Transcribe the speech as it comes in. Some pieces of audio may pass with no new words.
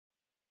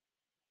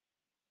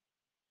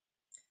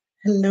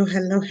Hello,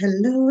 hello,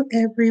 hello,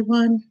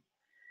 everyone.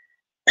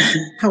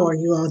 How are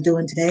you all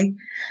doing today?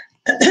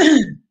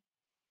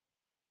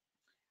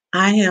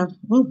 I am,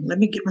 oh, let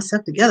me get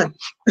myself together.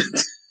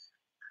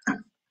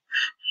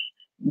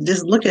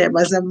 Just looking at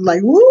myself, I'm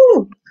like,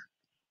 woo,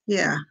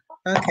 yeah,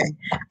 okay.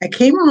 I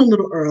came on a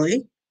little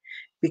early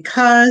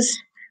because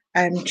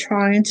I'm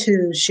trying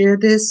to share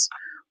this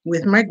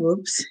with my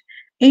groups,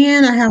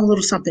 and I have a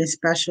little something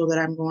special that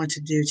I'm going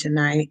to do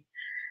tonight.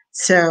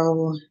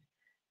 So,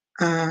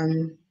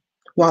 um,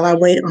 while I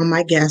wait on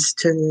my guests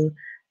to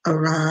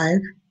arrive,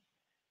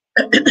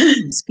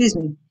 excuse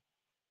me,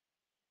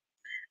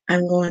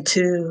 I'm going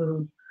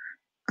to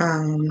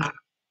um,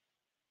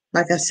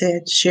 like I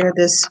said, share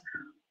this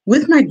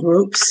with my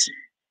groups.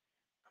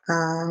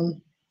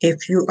 Um,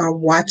 if you are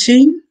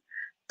watching,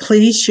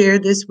 please share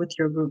this with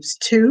your groups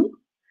too.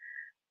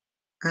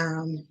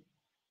 Um,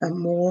 the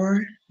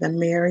more, the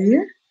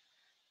merrier.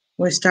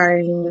 We're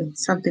starting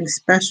something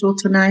special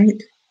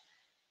tonight.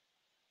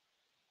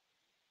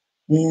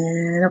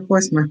 And of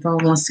course, my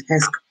phone wants to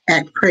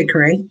act cray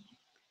cray.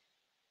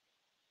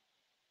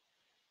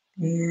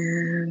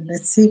 And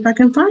let's see if I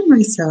can find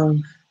myself.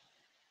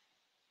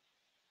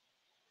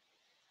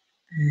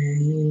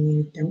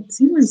 I don't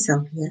see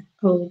myself yet.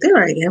 Oh, there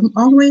I am,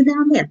 all the way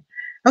down there.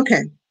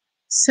 Okay,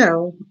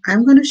 so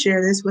I'm going to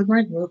share this with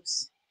my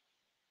groups.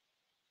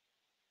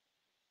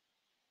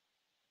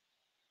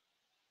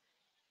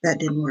 That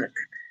didn't work.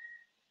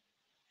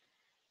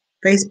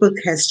 Facebook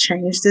has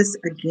changed this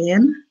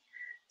again.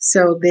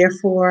 So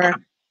therefore,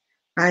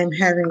 I'm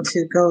having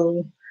to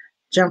go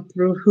jump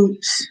through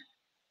hoops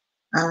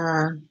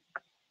uh,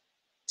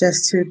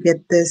 just to get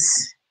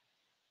this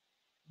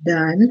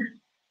done.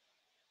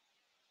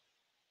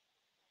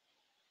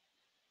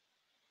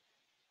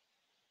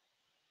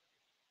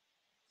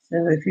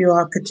 So if you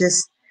all could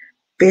just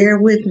bear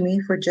with me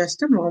for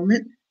just a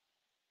moment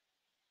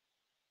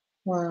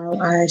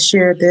while I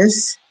share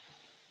this.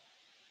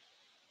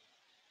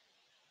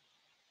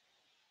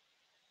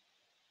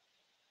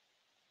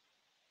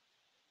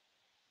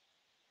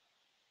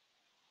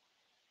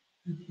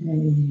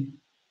 Okay.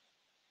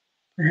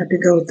 I have to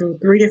go through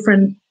 3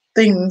 different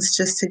things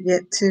just to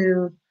get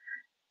to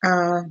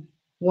uh,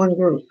 one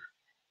group.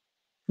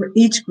 For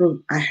each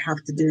group, I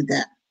have to do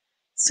that.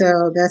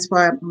 So that's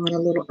why I'm on a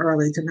little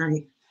early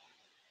tonight,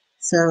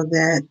 so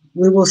that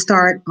we will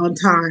start on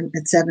time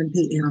at 7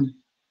 p.m.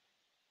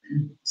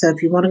 So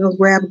if you want to go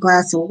grab a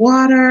glass of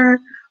water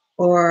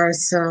or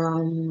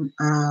some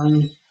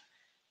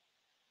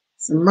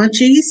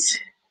munchies,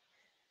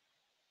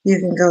 you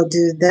can go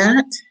do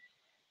that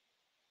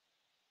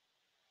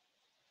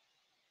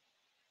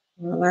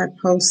while I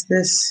post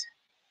this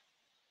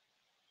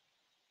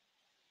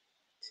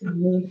to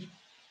the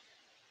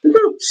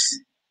groups.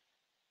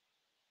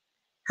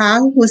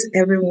 How was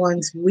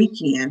everyone's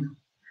weekend?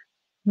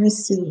 Let me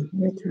see. Let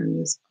me turn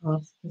this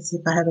off. Let's see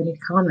if I have any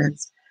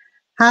comments.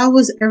 How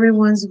was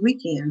everyone's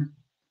weekend?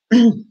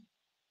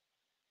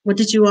 What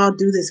did you all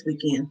do this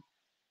weekend?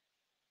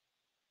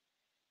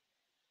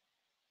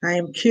 I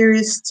am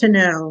curious to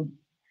know.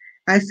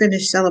 I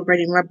finished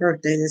celebrating my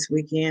birthday this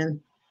weekend.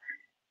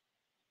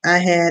 I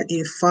had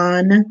a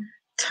fun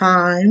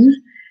time,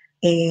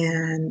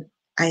 and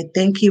I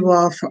thank you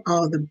all for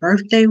all the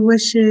birthday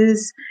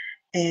wishes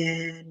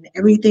and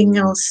everything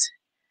else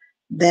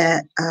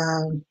that,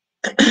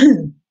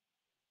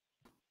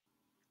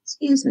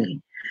 excuse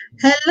me.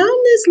 Hello,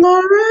 Miss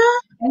Laura.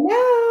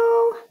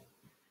 Hello.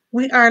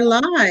 We are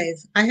live.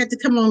 I had to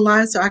come on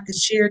live so I could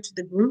share to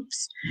the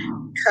groups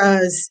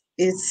because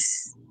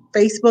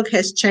Facebook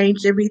has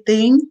changed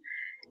everything.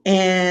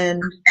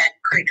 And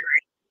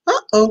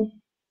uh-oh,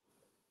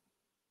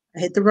 I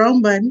hit the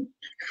wrong button.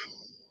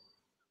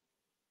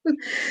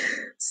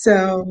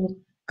 So,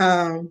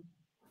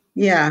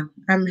 yeah,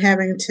 I'm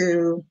having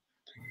to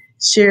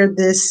share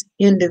this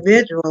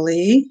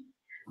individually.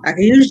 I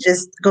can usually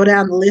just go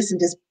down the list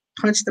and just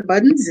punch the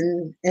buttons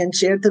and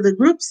share to the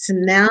groups.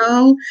 And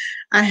now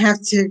I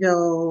have to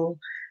go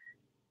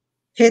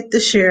hit the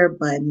share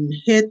button,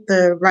 hit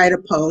the write a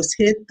post,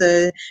 hit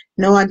the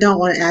no, I don't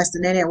want to ask the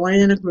nanny, I want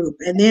it in a group.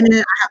 And then I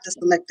have to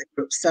select the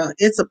group. So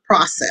it's a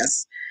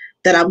process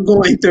that I'm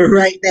going through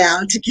right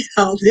now to get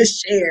all this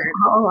shared.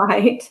 All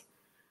right.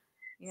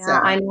 Yeah, So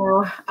I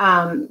know.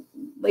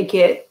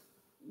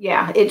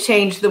 It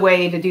changed the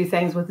way to do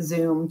things with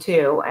Zoom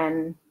too,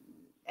 and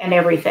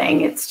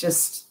everything.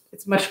 It's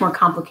much more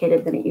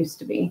complicated than it used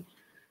to be.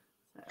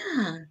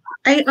 yeah,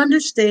 I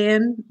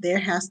understand there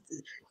has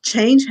to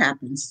change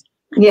happens.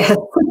 Yeah,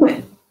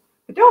 but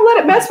don't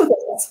let it mess with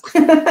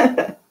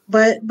us.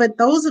 But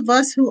those of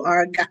us who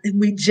are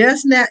we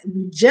just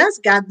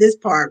got this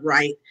part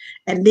right,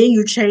 and then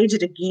you change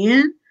it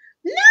again.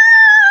 No,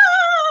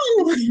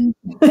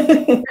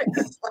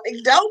 it's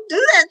like don't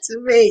do that to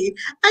me.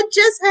 I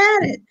just had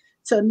it,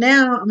 so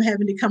now I'm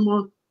having to come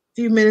on a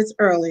few minutes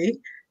early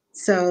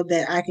so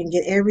that I can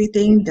get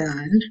everything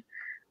done.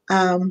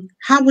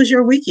 How was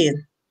your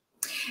weekend?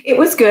 It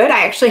was good.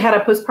 I actually had a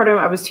postpartum.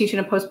 I was teaching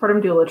a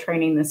postpartum doula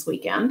training this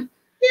weekend.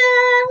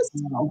 Yes.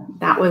 So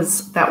that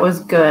was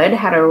good.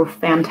 Had a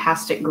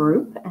fantastic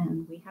group,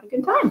 and we had a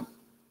good time.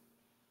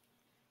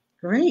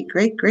 Great,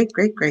 great, great,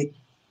 great, great.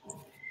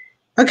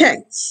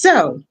 Okay,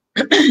 so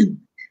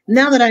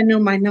now that I know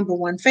my number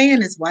one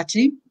fan is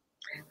watching,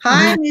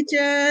 hi,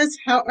 Mitches,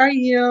 how are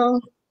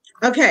you?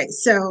 Okay,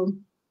 so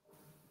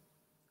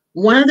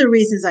one of the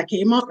reasons I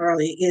came on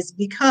early is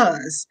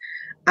because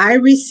I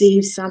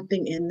received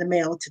something in the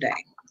mail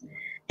today.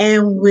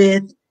 And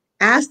with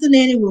Ask the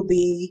Nanny will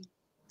be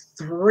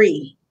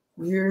 3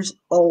 years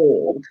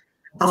old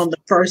on the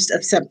 1st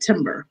of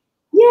September.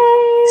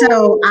 Yay!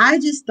 So I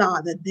just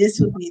thought that this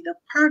would be the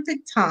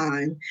perfect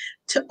time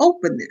to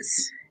open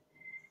this.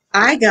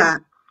 I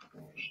got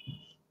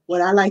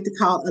what I like to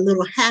call a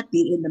little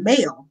happy in the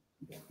mail.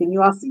 Can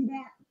you all see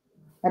that?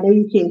 I know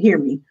you can't hear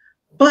me,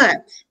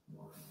 but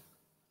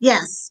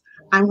yes,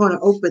 I'm going to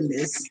open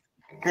this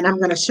and I'm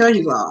going to show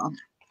you all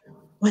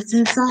what's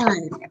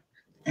inside.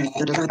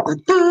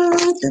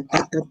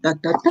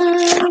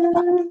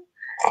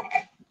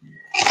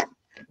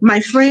 My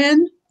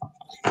friend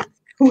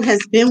who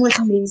has been with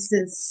me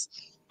since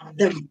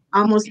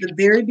almost the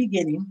very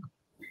beginning,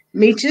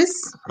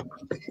 Meeches,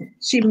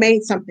 she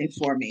made something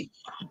for me.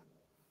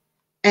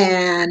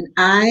 And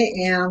I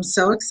am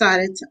so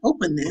excited to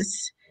open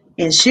this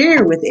and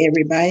share with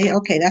everybody.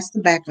 Okay, that's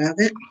the back of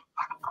it.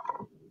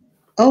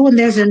 Oh, and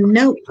there's a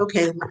note.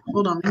 Okay,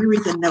 hold on. Let me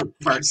read the note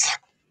first.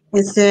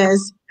 It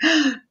says,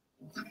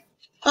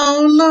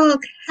 oh,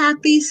 look,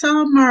 happy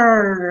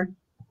summer.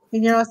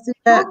 Can y'all see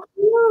that? How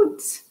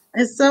cute.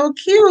 It's so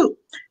cute.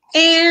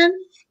 And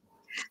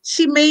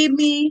she made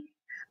me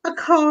a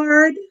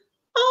card.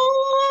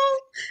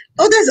 Oh,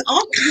 there's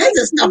all kinds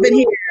of stuff in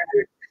here.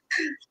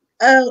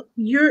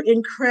 You're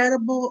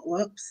incredible.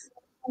 Whoops,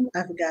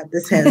 I forgot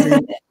this has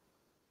it.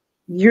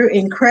 You're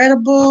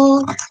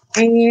incredible.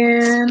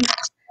 And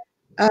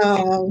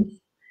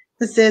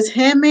it says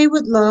handmade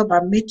with love by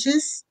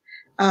Mitches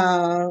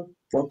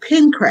for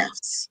pin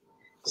crafts.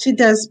 She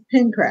does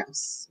pin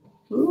crafts.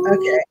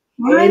 Okay.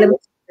 Hey, let me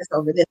put this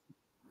over this.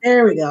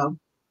 There we go.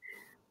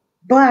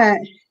 But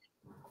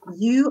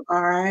you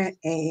are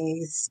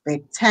a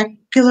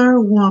spectacular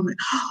woman.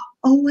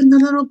 Oh, and the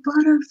little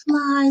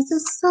butterflies.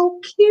 It's so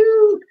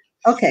cute.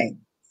 Okay.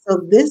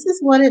 So this is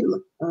what it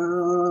looks.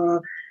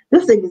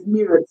 This thing is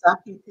mirrored, so I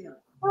can tell.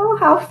 Oh,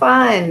 how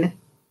fun.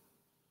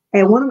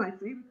 And one of my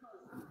favorite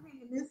colors, I'm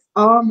hanging this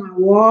on my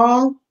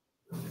wall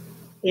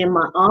in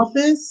my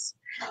office.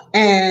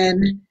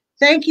 And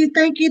thank you,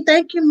 thank you,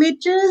 thank you,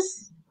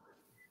 Mitches.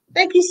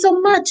 Thank you so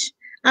much.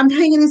 I'm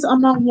hanging this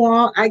on my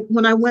wall.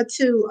 When I went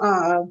to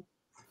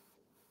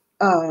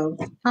I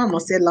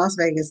almost said Las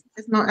Vegas.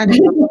 It's not. I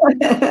didn't know.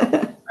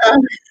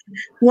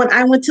 When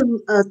I went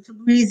to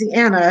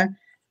Louisiana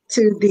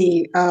to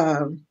the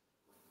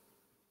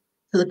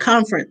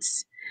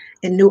conference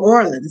in New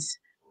Orleans,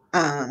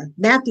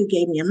 Matthew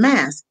gave me a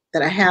mask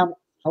that I have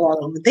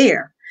all over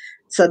there.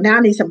 So now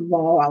I need some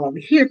more all over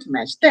here to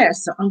match there.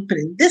 So I'm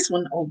putting this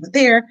one over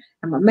there,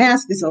 and my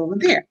mask is over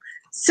there.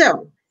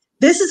 So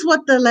this is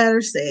what the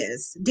letter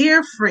says.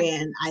 Dear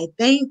friend, I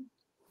thank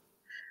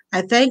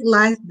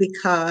life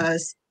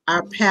because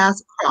our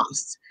paths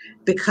crossed,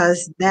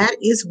 because that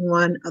is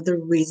one of the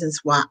reasons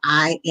why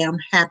I am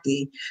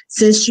happy,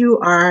 since you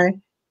are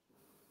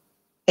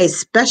a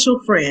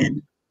special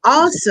friend.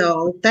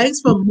 Also,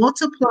 thanks for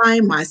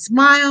multiplying my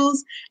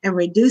smiles and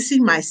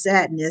reducing my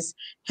sadness.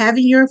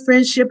 Having your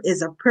friendship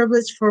is a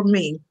privilege for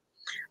me.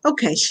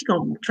 Okay, she's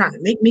gonna try to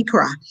make me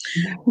cry.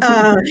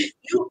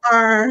 You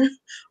are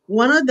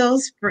one of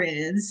those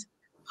friends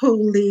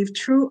who leave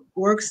true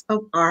works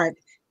of art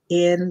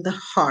in the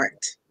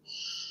heart.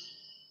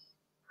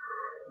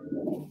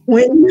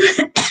 When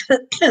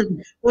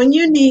when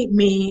you need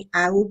me,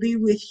 I will be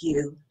with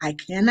you. I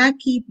cannot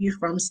keep you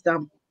from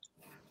stumbling.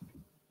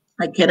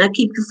 I cannot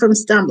keep you from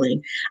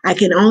stumbling. I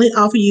can only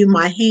offer you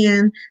my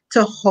hand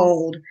to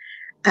hold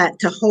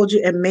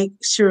you and make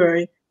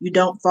sure you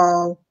don't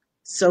fall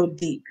so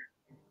deep.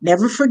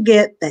 Never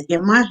forget that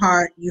in my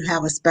heart you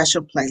have a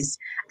special place.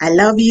 I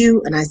love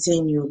you and I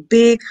send you a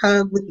big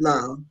hug with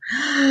love.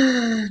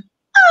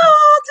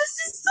 Oh,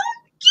 this is so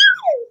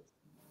cute.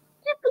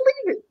 I can't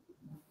believe it.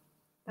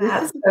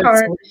 This is the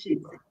card.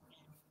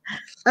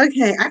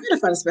 Okay, I gotta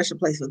find a special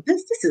place for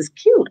this. This is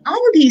cute. All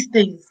of these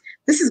things.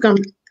 This is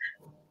gonna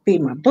be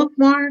my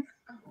bookmark.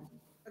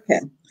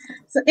 Okay.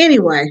 So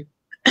anyway,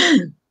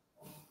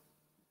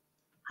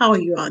 how are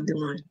you all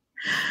doing?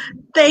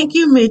 Thank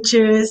you,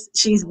 Mitches.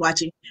 She's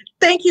watching.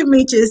 Thank you,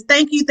 Mitches.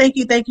 Thank you, thank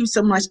you, thank you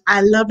so much.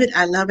 I love it.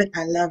 I love it.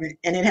 I love it.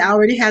 And it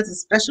already has a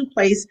special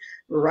place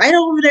right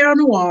over there on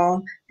the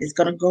wall. It's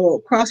gonna go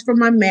across from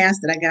my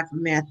mask that I got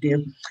from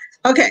Matthew.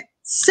 Okay,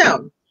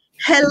 so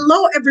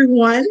hello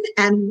everyone,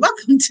 and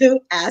welcome to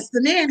Ask the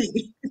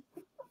Nanny.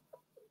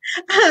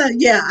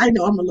 Yeah, I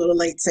know I'm a little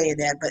late saying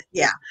that, but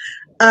yeah.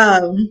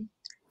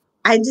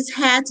 I just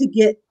had to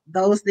get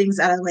those things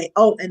out of the way.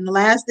 Oh, and the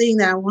last thing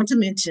that I want to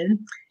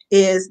mention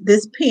is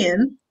this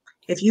pen.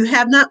 If you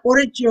have not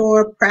ordered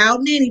your Proud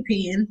Nanny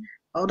pen,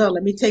 hold on,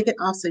 let me take it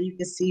off so you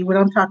can see what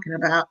I'm talking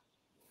about.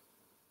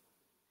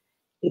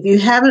 If you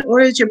haven't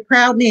ordered your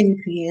Proud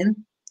Nanny pen,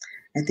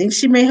 I think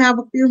she may have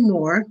a few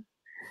more,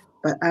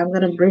 but I'm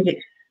going to bring it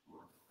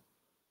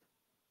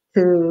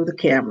to the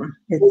camera.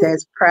 It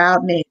says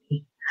Proud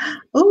Nanny.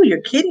 Oh, your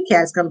kitty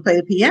cat's going to play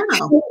the piano.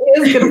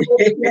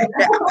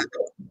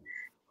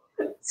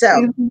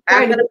 So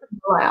I'm going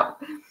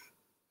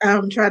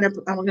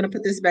to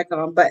put this back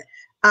on, but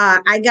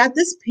I got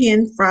this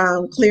pen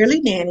from Clearly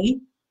Nanny.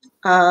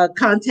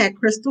 Contact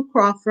Crystal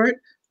Crawford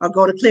or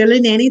go to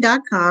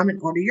clearlynanny.com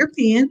and order your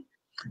pen.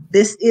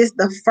 This is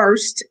the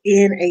first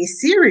in a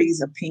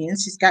series of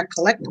pens. She's got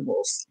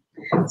collectibles.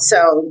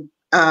 So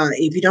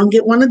if you don't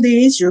get one of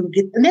these, you'll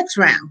get the next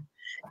round.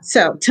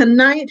 So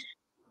tonight,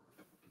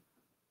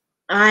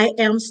 I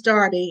am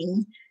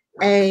starting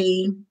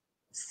a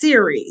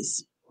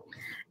series,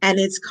 and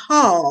it's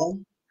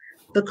called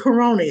The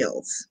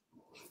Coronials.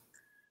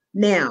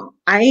 Now,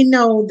 I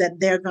know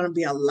that there are going to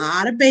be a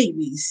lot of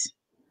babies.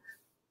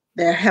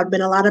 There have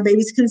been a lot of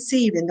babies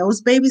conceived, and those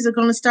babies are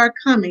going to start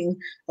coming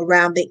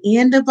around the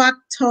end of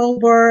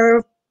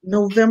October,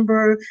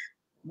 November,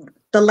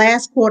 the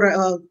last quarter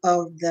of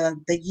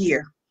the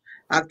year,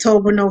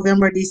 October,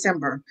 November,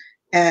 December,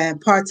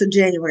 and parts of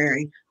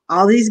January.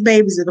 All these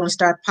babies are going to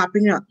start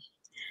popping up.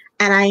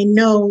 And I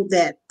know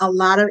that a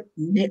lot of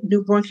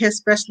newborn care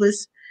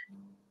specialists,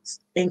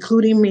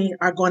 including me,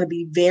 are going to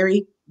be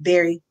very,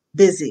 very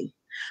busy.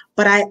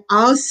 But I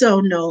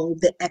also know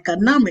the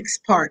economics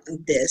part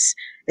of this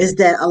is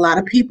that a lot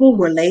of people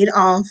were laid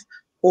off,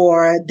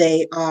 or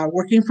they are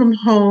working from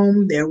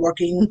home, they're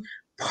working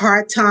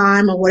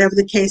part-time, or whatever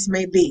the case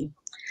may be.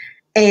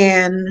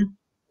 And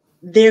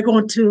they're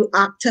going to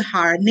opt to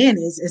hire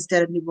nannies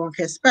instead of newborn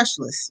care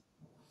specialists.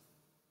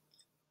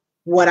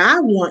 What I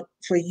want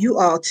for you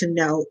all to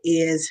know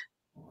is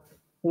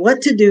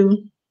what to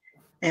do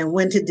and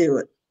when to do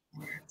it.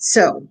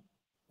 So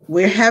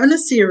we're having a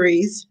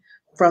series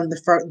from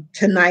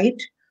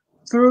tonight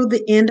through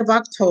the end of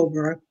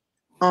October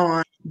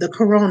on the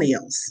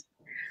Coronials.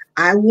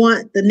 I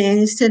want the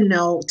nannies to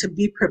know, to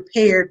be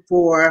prepared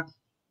for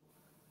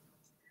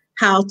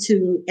how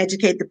to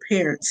educate the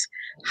parents,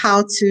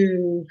 how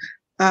to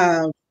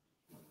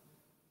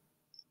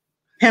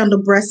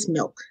handle breast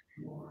milk,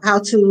 how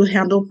to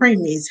handle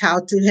preemies, how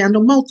to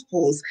handle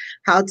multiples,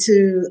 how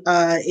to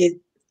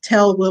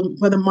tell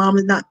whether mom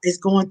is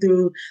going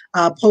through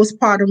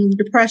postpartum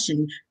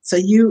depression, so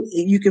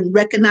you can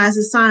recognize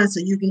the signs,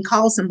 so you can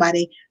call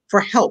somebody for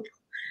help.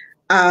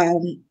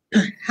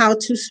 How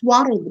to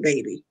swaddle the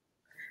baby,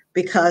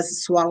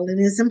 because swaddling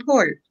is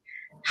important.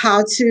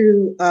 How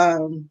to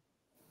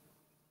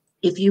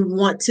if you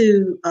want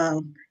to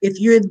if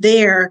you're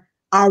there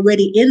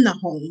already in the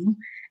home,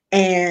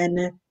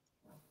 and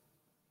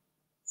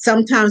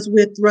sometimes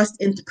we're thrust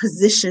into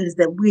positions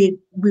that we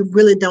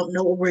really don't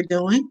know what we're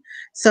doing.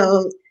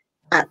 So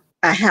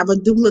I have a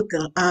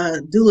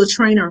doula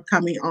trainer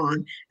coming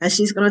on, and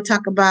she's going to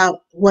talk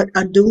about what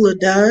a doula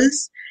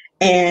does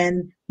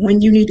and when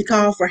you need to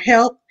call for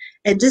help,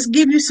 and just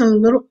give you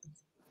some little,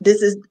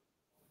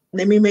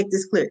 let me make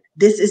this clear.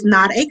 This is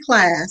not a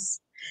class.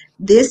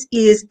 This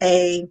is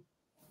a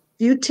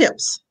few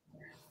tips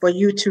for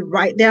you to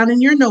write down in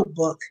your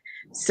notebook,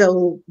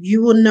 so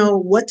you will know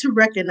what to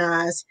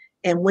recognize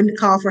and when to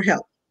call for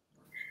help.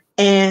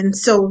 And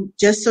so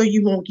just so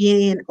you won't get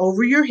in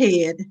over your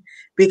head,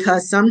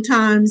 because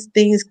sometimes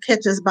things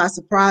catch us by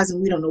surprise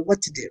and we don't know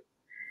what to do.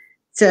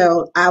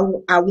 So I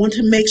want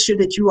to make sure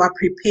that you are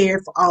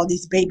prepared for all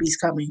these babies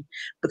coming,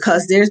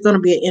 because there's going to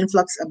be an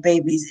influx of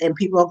babies, and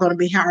people are going to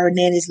be hiring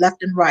nannies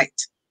left and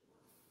right.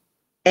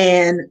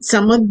 And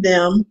some of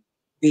them,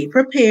 be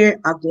prepared,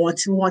 are going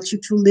to want you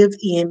to live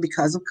in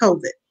because of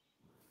COVID.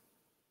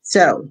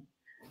 So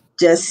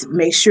just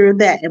make sure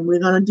that, and we're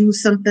going to do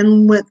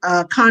something with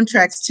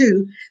contracts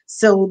too,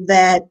 so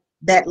that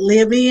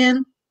live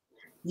in,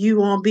 you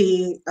won't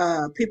be,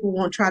 people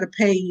won't try to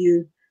pay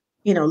you,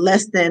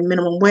 less than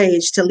minimum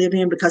wage to live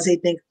in, because they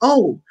think,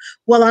 oh,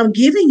 well, I'm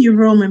giving you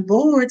room and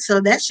board,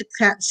 so that should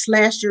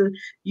slash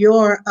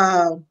your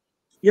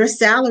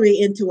salary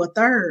into a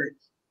third.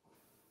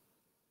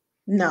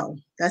 No,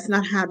 that's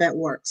not how that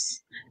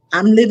works.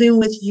 I'm living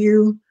with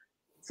you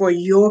for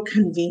your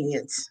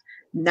convenience,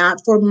 not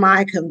for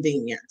my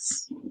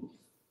convenience.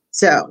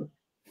 So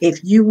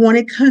if you want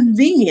it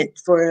convenient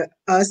for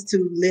us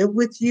to live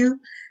with you,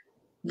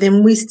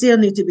 then we still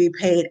need to be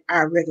paid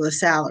our regular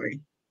salary.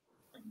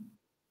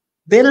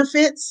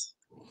 Benefits,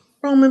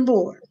 room and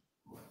board.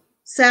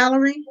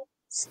 Salary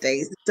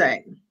stays the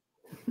same.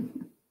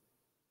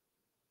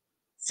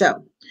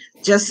 So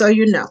just so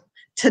you know,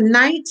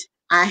 tonight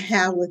I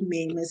have with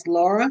me Miss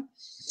Laura.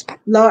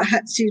 Laura,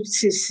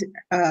 she's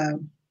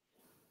on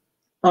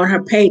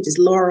her page is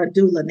Laura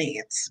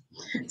Nance.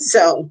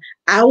 So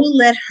I will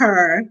let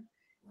her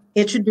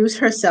introduce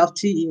herself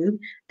to you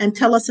and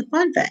tell us a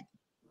fun fact.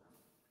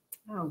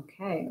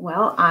 Okay,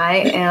 well, I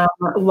am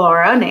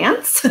Laura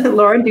Nance,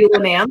 Laura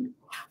Nance.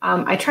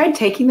 I tried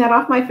taking that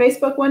off my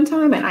Facebook one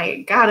time, and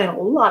I got in a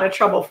lot of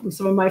trouble from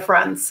some of my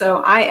friends. So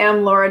I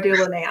am Laura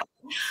Nance.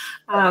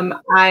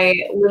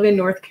 I live in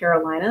North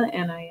Carolina,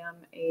 and I am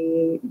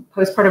a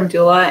postpartum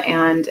doula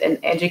and an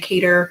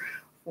educator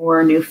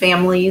for new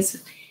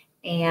families.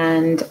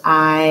 And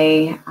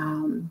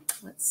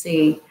let's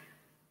see.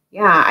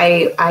 Yeah,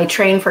 I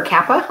train for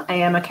Kappa. I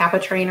am a Kappa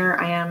trainer.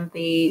 I am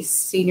the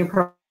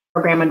senior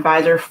program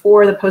advisor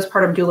for the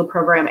postpartum doula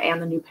program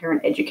and the new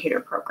parent educator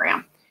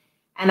program.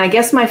 And I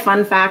guess my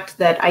fun fact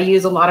that I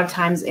use a lot of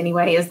times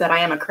anyway is that I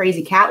am a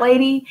crazy cat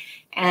lady.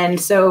 And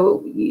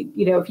so,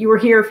 you know, if you were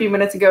here a few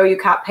minutes ago, you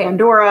caught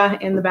Pandora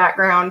in the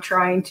background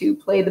trying to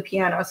play the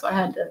piano. So I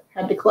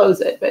had to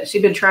close it, but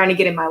she'd been trying to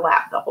get in my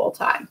lap the whole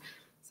time.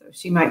 So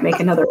she might make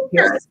another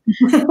appearance.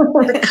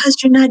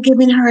 Because you're not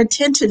giving her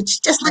attention. She's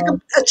just like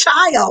a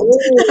child.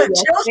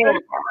 Children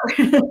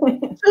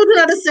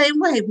are the same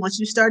way. Once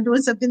you start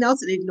doing something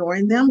else and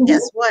ignoring them,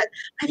 guess what?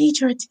 I need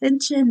your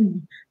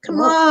attention. Come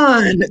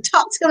on,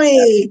 talk to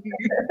me.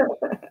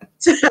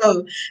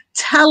 So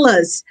tell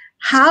us,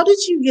 how did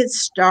you get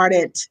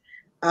started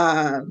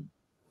in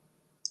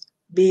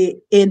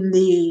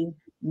the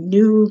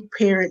new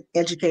parent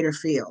educator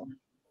field?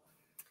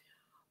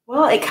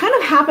 Well, it kind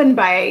of happened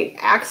by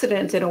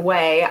accident in a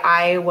way.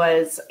 I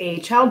was a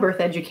childbirth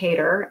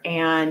educator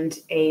and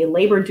a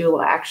labor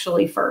doula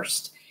actually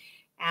first.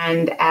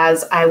 And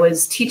as I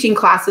was teaching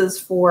classes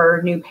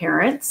for new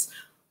parents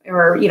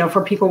or, you know,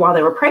 for people while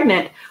they were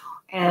pregnant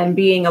and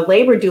being a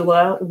labor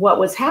doula, what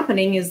was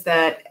happening is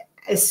that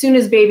as soon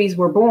as babies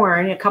were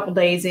born, a couple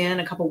days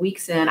in, a couple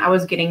weeks in, I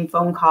was getting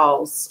phone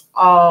calls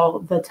all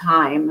the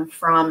time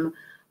from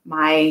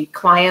my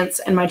clients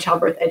and my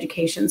childbirth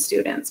education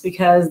students,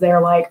 because they're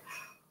like,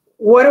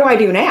 what do I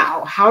do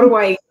now? How do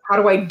I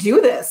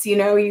do this? You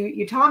know,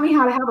 you taught me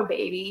how to have a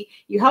baby,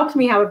 you helped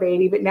me have a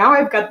baby, but now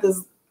I've got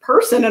this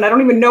person and I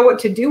don't even know what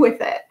to do with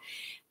it.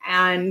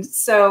 And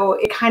so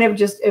it kind of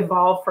just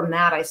evolved from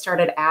that. I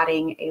started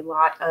adding a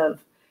lot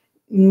of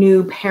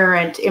new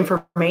parent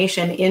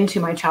information into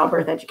my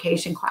childbirth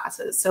education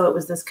classes. So it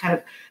was this kind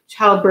of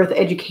childbirth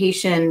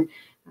education,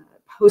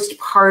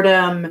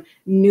 postpartum,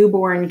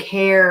 newborn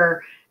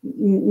care,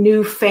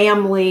 new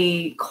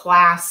family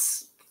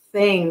class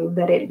thing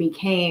that it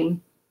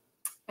became.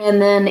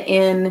 And then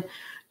in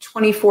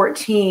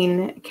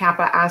 2014,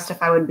 Kappa asked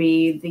if I would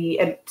be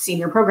the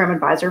senior program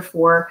advisor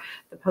for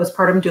the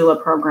postpartum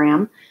doula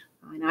program.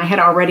 And I had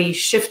already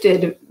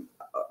shifted,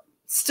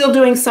 still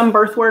doing some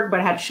birth work,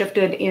 but had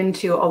shifted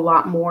into a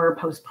lot more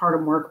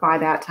postpartum work by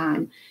that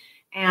time.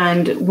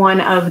 And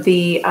one of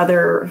the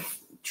other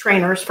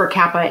trainers for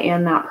Kappa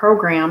in that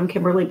program,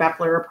 Kimberly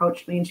Beppler,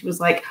 approached me and she was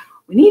like,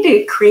 we need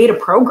to create a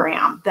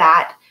program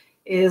that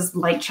is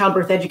like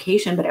childbirth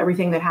education, but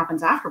everything that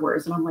happens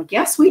afterwards. And I'm like,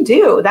 yes, we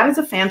do. That is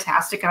a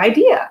fantastic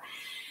idea.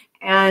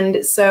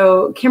 And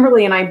so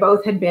Kimberly and I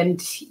both had been,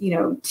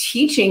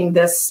 teaching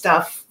this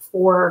stuff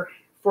for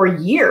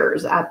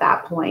years at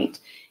that point.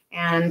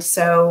 And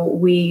so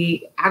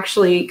we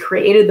actually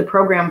created the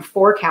program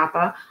for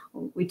Kappa.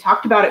 We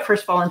talked about it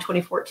first of all in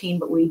 2014,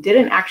 but we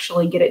didn't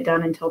actually get it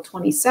done until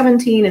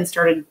 2017 and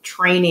started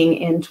training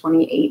in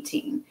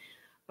 2018.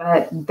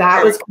 But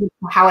that was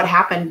how it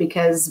happened,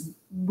 because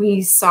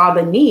we saw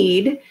the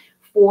need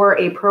for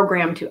a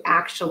program to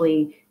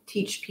actually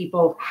teach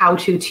people how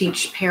to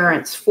teach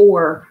parents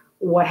for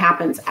what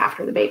happens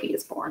after the baby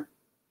is born.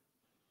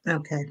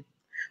 Okay.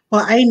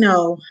 Well, I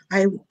know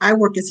I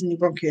work as a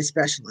newborn care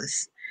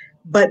specialist,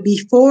 but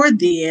before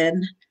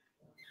then,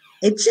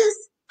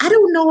 I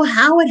don't know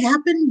how it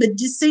happened, but it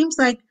just seems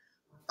like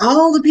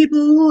all the people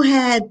who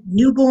had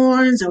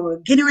newborns or were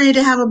getting ready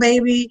to have a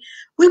baby,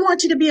 we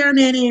want you to be our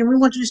nanny and we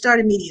want you to start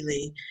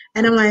immediately.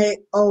 And I'm like,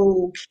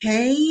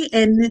 okay.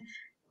 And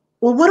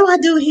well, what do I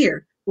do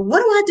here? Well, what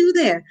do I do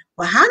there?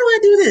 Well, how do I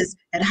do this?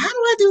 And how do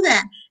I do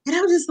that? And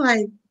I was just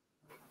like,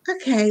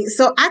 okay.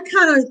 So I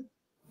kind of,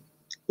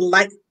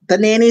 like the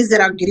nannies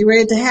that are getting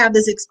ready to have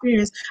this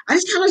experience, I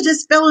just kind of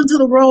just fell into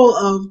the role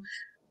of,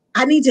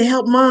 I need to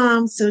help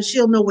mom so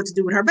she'll know what to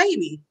do with her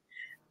baby.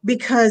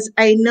 Because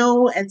I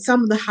know at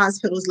some of the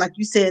hospitals, like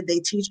you said,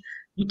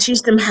 you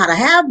teach them how to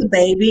have the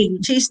baby, and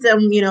you teach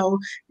them,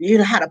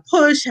 how to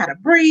push, how to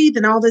breathe,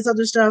 and all this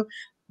other stuff.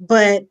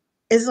 But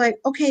it's like,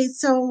 okay,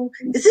 so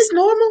is this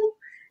normal?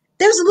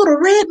 There's a little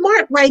red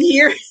mark right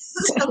here.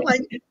 So I'm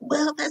like,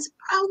 well, that's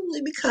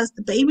probably because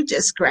the baby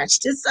just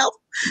scratched itself.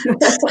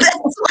 That's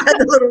why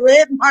the little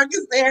red mark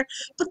is there.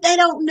 But they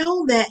don't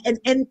know that,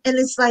 and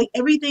it's like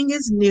everything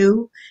is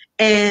new,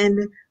 and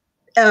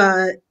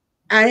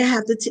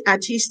I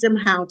teach them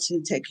how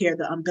to take care of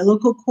the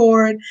umbilical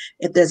cord.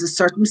 If there's a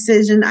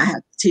circumcision, I have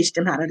to teach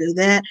them how to do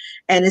that.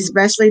 And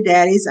especially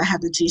daddies, I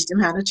have to teach them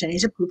how to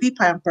change a poopy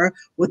pamper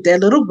with their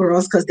little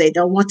girls because they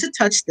don't want to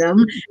touch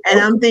them. And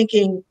I'm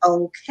thinking,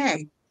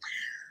 okay,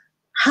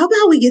 how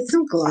about we get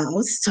some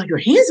gloves so your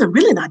hands are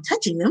really not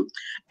touching them?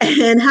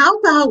 And how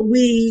about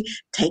we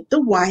take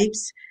the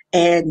wipes,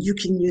 and you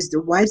can use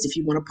the wipes if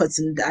you want to put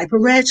some diaper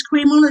rash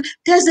cream on it.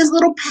 There's this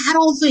little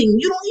paddle thing.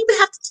 You don't even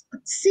have to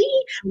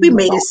see. We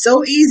made it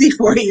so easy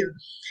for you.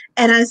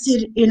 And I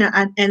said,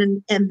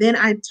 and then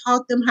I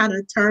taught them how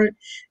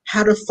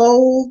to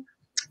fold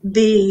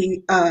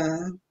the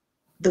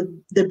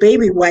the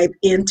baby wipe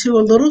into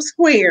a little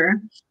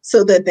square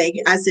so that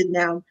I said,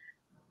 now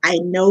I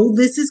know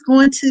this is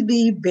going to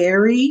be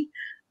very,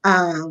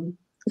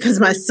 because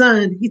my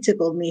son, he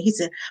tickled me. He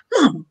said,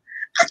 Mom,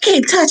 I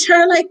can't touch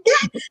her like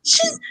that.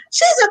 She's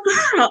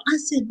a girl. I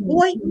said,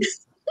 boy,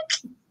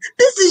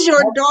 this is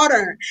your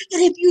daughter.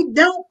 And if you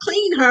don't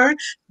clean her,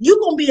 you're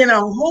going to be in a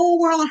whole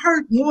world of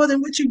hurt more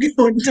than what you're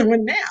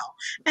doing now.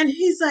 And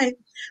he's like,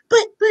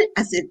 but,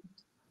 I said,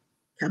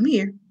 come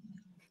here.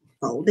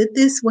 Fold it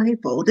this way,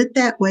 fold it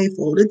that way,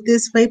 fold it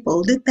this way,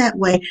 fold it that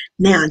way.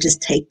 Now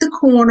just take the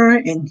corner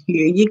and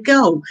here you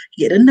go.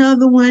 Get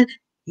another one.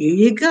 Here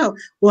you go.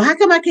 Well, how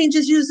come I can't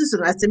just use this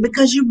one? I said,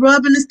 because you're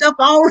rubbing the stuff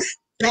all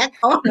back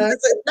on her. I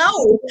said,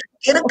 no,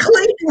 get a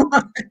clean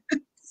one.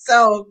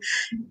 So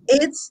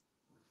it's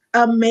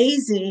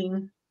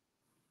amazing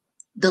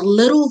the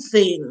little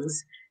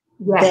things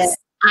that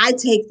I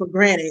take for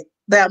granted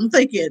that I'm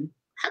thinking,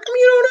 how come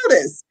you don't know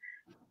this?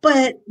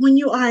 But when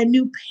you are a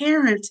new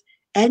parent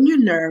and you're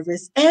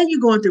nervous and you're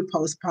going through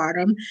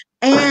postpartum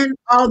and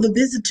all the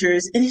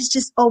visitors and it's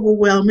just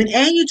overwhelming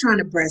and you're trying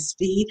to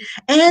breastfeed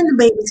and the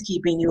baby's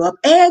keeping you up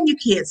and you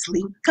can't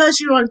sleep because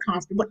you're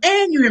uncomfortable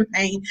and you're in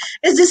pain.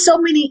 There's just so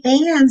many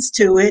ands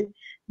to it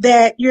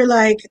that you're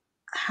like,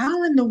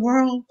 how in the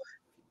world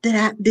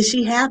did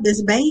she have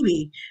this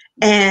baby?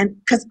 And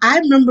because I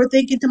remember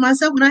thinking to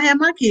myself when I had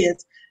my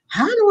kids,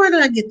 how in the world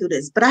did I get through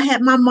this? But I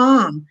had my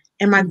mom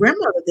and my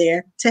grandmother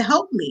there to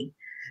help me.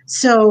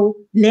 So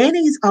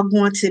nannies are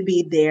going to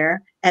be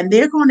there and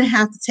they're going to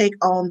have to take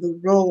on the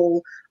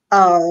role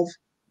of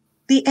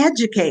the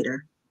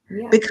educator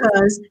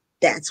because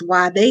that's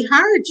why they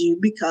hired you,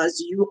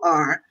 because you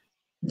are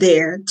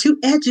there to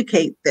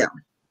educate them.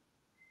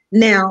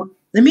 Now,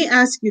 let me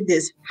ask you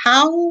this.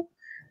 How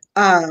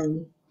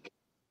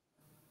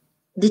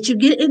did you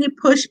get any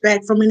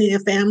pushback from any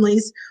of the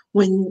families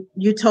when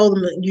you told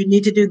them you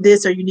need to do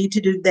this or you need to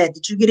do that?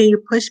 Did you get any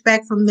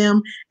pushback from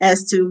them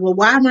as to, well,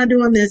 why am I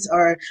doing this?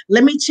 Or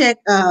let me check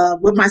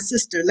with my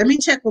sister. Let me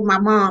check with my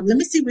mom. Let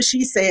me see what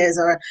she says.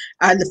 Or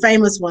the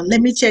famous one, let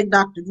me check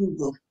Dr.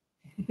 Google.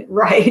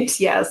 Right.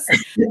 Yes.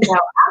 No,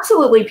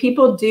 absolutely.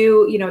 People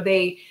do,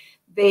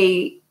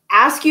 they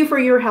ask you for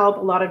your help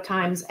a lot of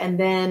times, and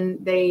then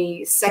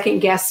they second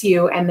guess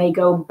you and they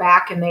go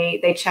back and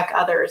they check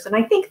others. And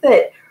I think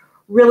that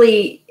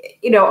really,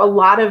 a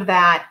lot of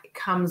that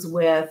comes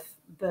with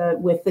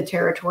the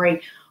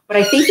territory. But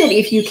I think that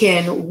if you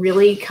can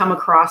really come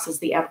across as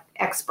the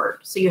expert,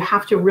 so you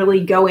have to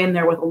really go in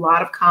there with a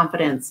lot of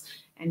confidence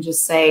and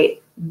just say,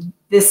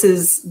 this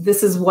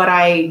is what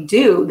I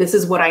do. This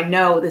is what I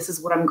know. This is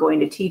what I'm going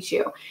to teach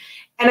you.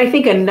 And I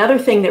think another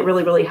thing that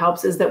really, really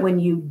helps is that when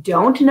you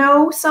don't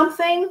know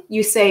something,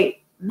 you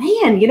say,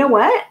 man, you know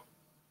what?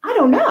 I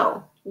don't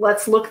know.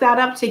 Let's look that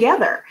up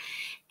together.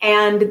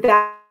 And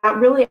that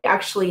really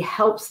actually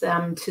helps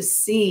them to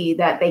see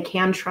that they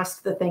can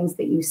trust the things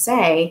that you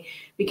say,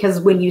 because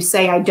when you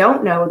say, I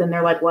don't know, then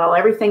they're like, well,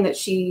 everything that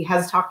she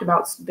has talked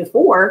about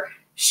before,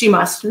 she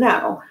must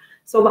know.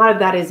 So a lot of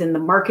that is in the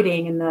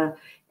marketing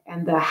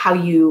and the how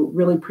you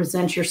really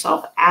present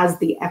yourself as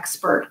the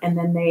expert. And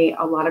then they,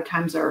 a lot of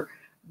times, are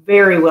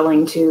very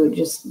willing to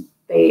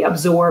they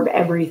absorb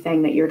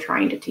everything that you're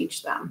trying to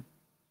teach them.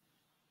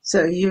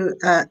 So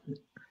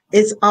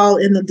it's all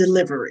in the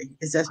delivery.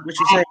 Is that what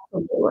you're saying?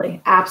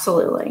 Absolutely.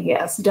 Absolutely.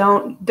 Yes.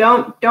 Don't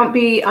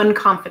be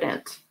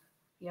unconfident.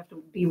 You have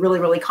to be really,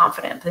 really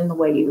confident in the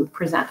way you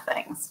present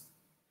things.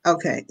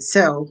 Okay.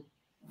 So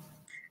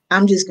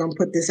I'm just going to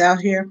put this out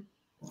here.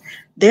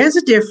 There's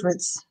a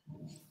difference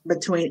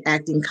between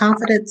acting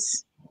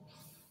confidence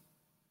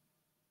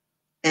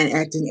and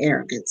acting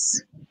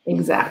arrogance.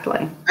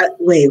 Exactly.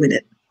 Wait a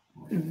minute.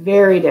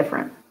 Very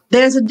different.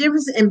 There's a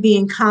difference in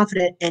being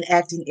confident and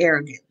acting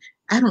arrogant.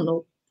 I don't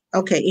know.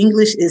 Okay,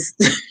 English is.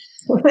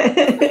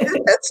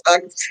 That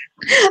sucks.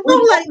 I'm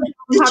like,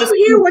 did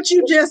you hear what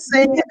you just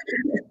said?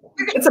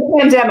 It's a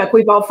pandemic.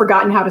 We've all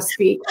forgotten how to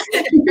speak.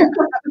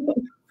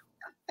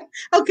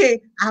 Okay,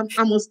 I'm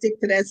gonna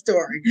stick to that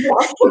story.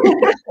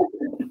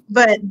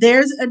 But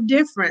there's a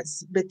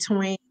difference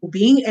between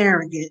being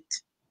arrogant,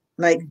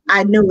 like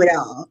I know it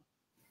all,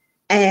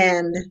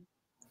 and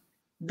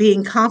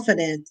being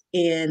confident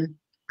in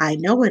I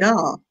know it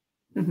all.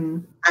 Mm-hmm.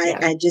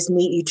 I just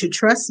need you to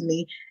trust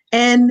me.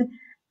 And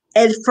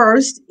at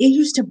first, it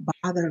used to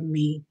bother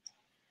me.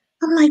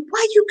 I'm like,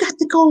 why you got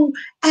to go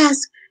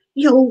ask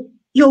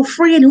your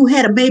friend who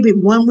had a baby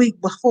 1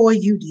 week before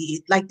you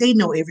did? Like, they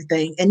know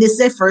everything. And it's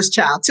their first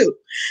child, too.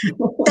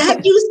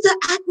 That used to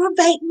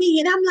aggravate me.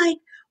 And I'm like,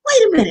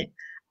 wait a minute.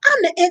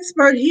 I'm the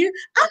expert here.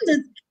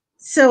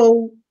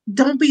 So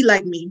don't be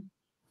like me.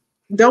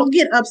 Don't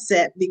get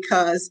upset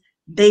because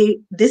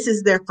this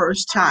is their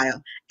first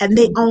child and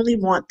they only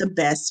want the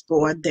best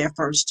for their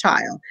first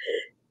child.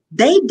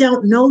 They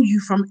don't know you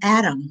from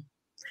Adam.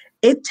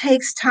 It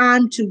takes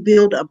time to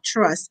build up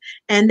trust.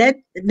 And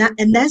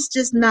that's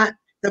just not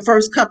the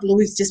first couple of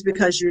weeks just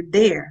because you're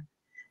there.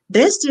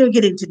 They're still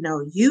getting to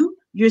know you.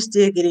 You're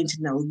still getting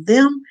to know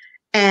them.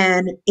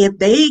 And if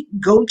they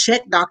go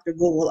check Dr.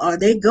 Google or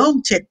they go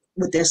check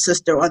with their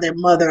sister or their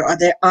mother or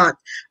their aunt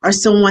or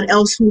someone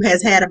else who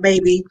has had a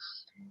baby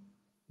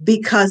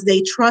because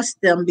they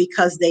trust them,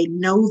 because they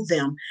know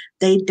them.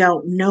 They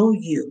don't know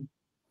you.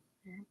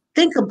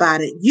 Think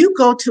about it. You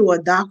go to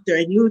a doctor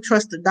and you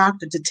trust the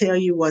doctor to tell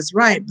you what's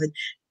right, but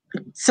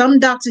some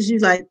doctors you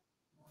like,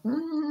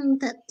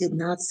 that did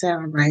not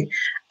sound right.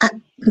 I,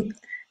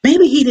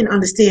 maybe he didn't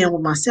understand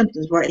what my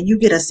symptoms were, and you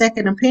get a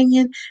second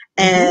opinion,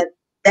 and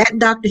that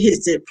doctor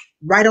hits it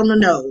right on the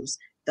nose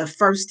the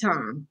first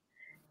time.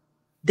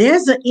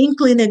 There's an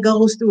inkling that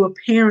goes through a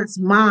parent's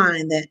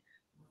mind that,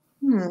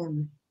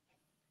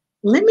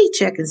 let me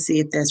check and see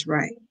if that's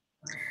right.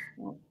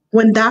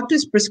 When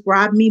doctors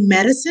prescribe me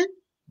medicine,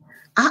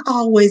 I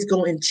always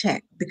go and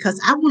check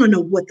because I want to know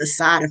what the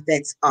side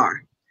effects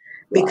are.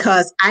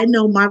 Because I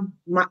know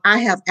I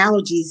have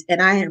allergies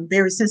and I am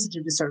very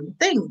sensitive to certain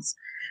things.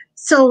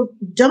 So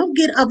don't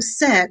get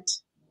upset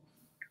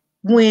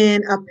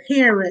when a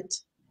parent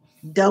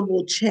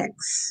double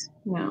checks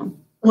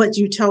what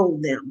you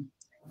told them,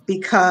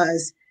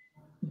 because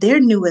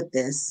they're new at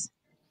this.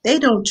 They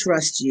don't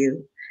trust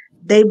you.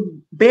 They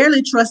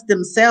barely trust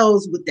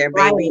themselves with their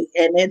baby,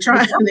 and they're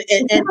trying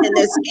and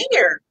they're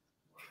scared.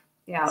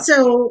 Yeah.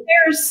 So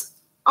there's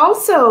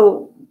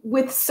also,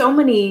 with so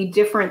many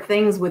different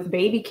things with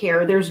baby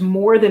care, there's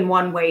more than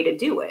one way to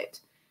do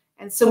it.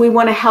 And so we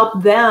want to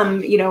help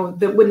them,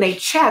 that when they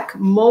check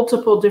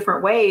multiple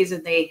different ways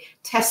and they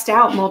test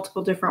out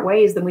multiple different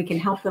ways, then we can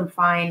help them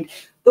find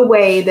the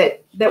way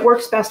that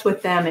works best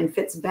with them and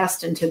fits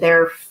best into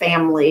their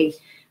family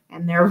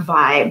and their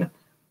vibe.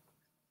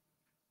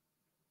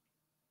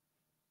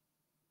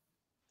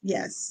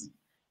 Yes.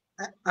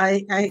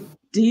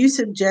 Do you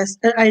suggest,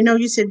 I know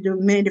you said there are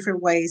many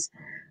different ways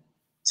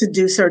to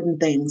do certain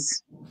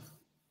things.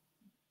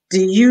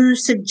 Do you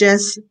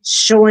suggest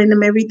showing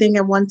them everything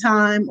at one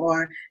time,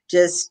 or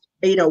just,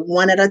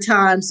 one at a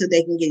time so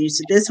they can get used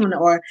to this one?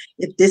 Or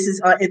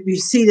if you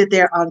see that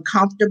they're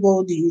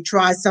uncomfortable, do you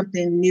try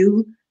something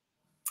new?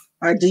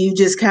 Or do you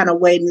just kind of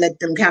wait and let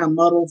them kind of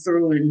muddle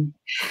through? And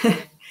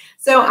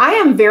So I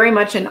am very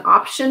much an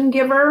option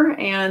giver,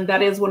 and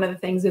that is one of the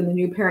things in the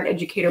new parent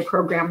educator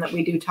program that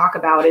we do talk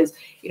about is,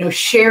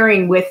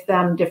 sharing with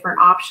them different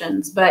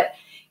options. But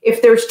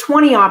if there's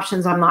 20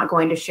 options, I'm not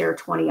going to share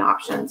 20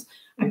 options.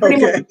 I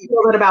pretty much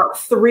feel that about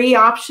 3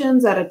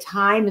 options at a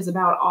time is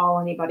about all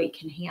anybody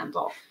can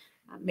handle.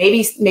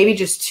 Maybe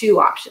just 2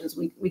 options.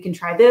 We can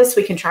try this,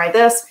 we can try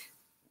this.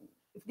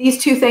 If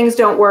these 2 things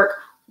don't work,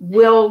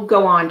 we'll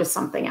go on to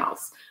something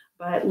else.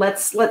 But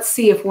let's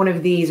see if one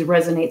of these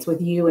resonates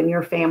with you and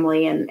your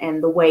family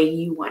and the way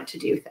you want to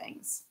do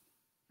things.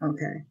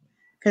 Okay.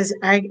 Because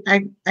I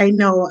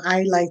know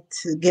I like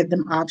to give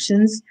them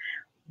options,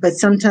 but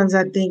sometimes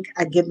I think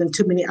I give them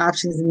too many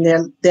options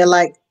and they're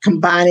like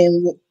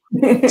combining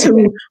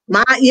to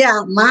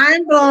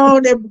mind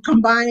blown. They're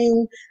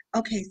combining.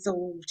 Okay,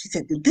 so she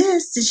said do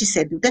this, then she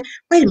said do that.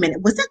 Wait a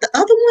minute, was that the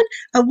other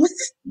one?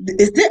 What's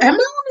this? Am I on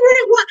the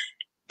right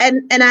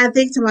one? And I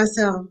think to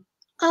myself,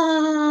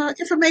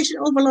 information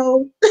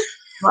overload.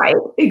 Right,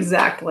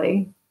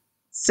 exactly.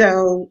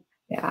 So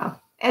yeah,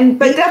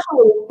 but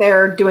definitely if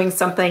they're doing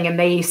something and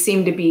they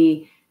seem to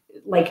be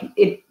like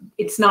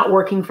it's not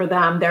working for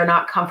them, they're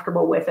not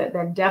comfortable with it,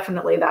 then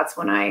definitely that's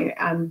when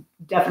I'm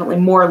definitely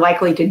more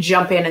likely to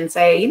jump in and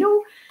say,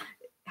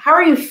 how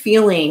are you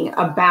feeling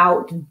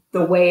about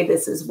the way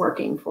this is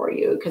working for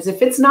you? Because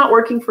if it's not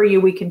working for you,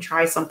 we can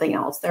try something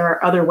else. There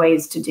are other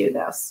ways to do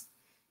this.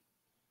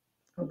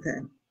 Okay.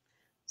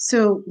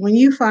 So when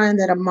you find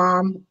that a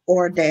mom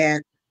or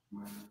dad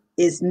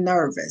is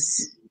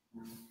nervous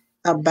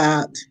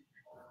about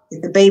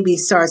if the baby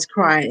starts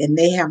crying and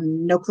they have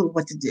no clue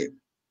what to do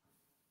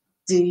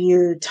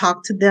you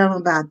talk to them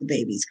about the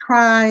baby's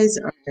cries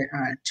or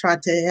try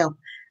to help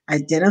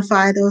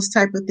identify those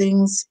type of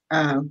things?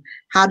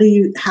 How do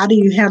you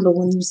handle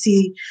when you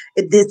see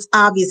it's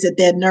obvious that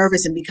they're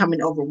nervous and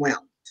becoming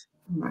overwhelmed?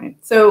 Right.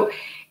 So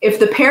if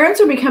the parents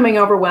are becoming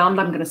overwhelmed,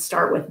 I'm going to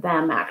start with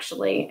them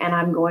actually, and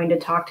I'm going to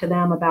talk to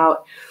them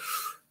about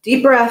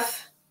deep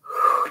breath,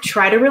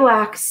 try to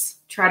relax,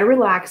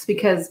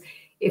 because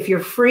if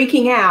you're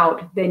freaking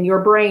out, then your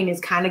brain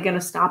is kind of going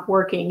to stop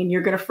working and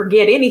you're going to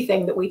forget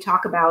anything that we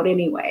talk about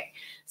anyway.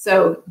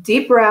 So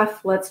deep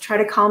breath, let's try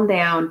to calm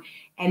down.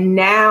 And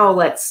now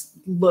let's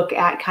look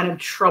at kind of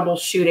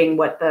troubleshooting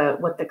what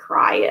the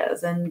cry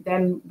is. And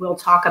then we'll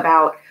talk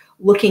about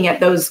looking at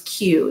those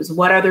cues.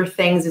 What other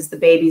things is the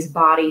baby's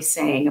body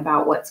saying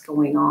about what's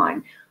going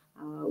on?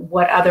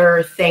 What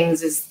other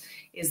things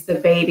is the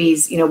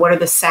baby's, what are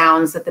the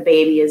sounds that the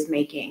baby is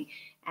making?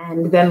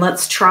 And then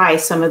let's try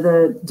some of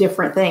the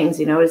different things.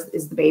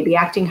 Is the baby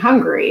acting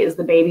hungry? Is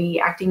the baby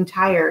acting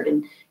tired?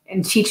 And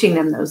teaching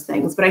them those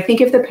things. But I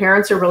think if the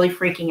parents are really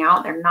freaking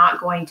out, they're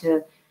not going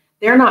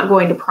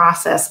to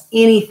process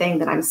anything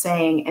that I'm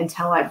saying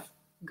until I've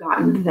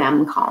gotten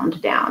them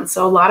calmed down.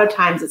 So a lot of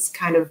times it's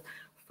kind of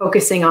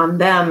focusing on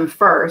them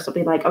first. I'll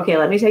be like, okay,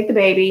 let me take the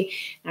baby.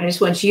 And I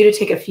just want you to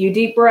take a few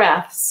deep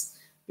breaths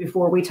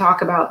before we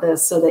talk about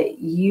this so that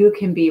you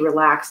can be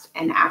relaxed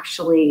and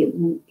actually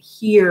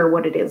hear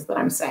what it is that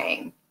I'm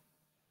saying.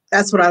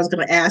 That's what I was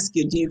going to ask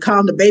you. Do you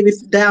calm the baby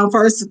down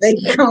first so they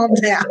can calm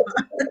down?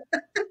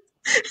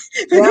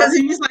 Because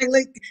he's like,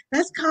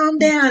 let's calm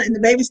down, and the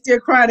baby's still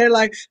crying. They're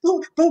like,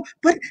 oh,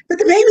 but the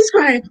baby's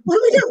crying. What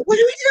do we do? What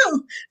do we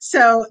do?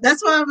 So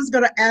that's why I was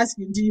going to ask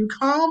you: do you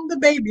calm the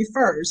baby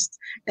first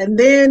and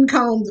then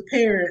calm the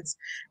parents?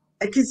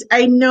 Because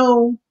I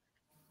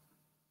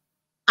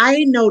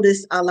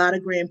notice a lot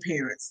of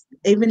grandparents,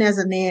 even as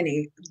a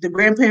nanny, the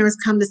grandparents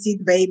come to see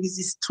the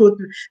babies.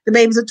 The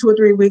babies are 2 or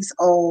 3 weeks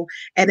old,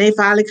 and they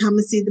finally come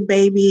and see the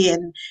baby,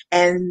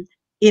 and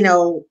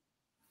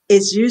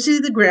it's usually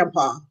the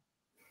grandpa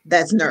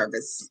that's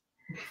nervous.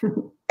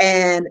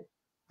 And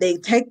they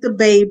take the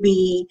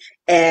baby,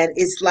 and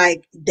it's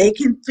like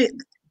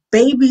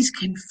babies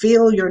can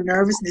feel your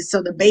nervousness.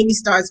 So the baby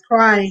starts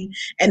crying,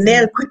 and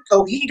they're quick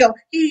go, here you go,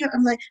 here you go.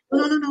 I'm like,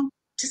 no,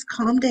 just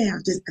calm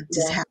down. Just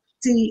have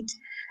a seat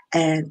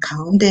and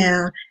calm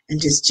down and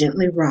just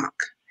gently rock.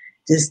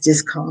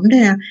 Just calm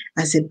down.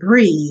 I said,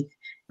 breathe.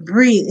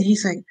 And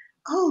he's like,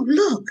 oh,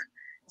 look,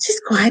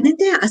 she's quieting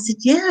down. I said,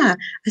 yeah.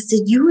 I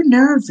said, you were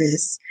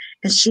nervous,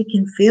 and she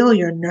can feel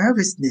your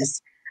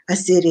nervousness. I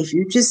said, if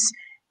you just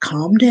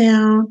calm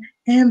down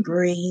and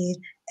breathe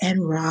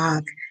and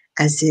rock,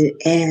 I said,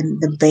 and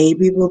the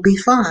baby will be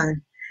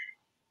fine.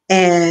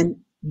 And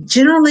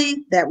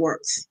generally that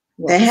works.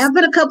 Yes. There have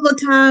been a couple of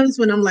times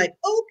when I'm like,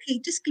 okay,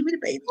 just give me the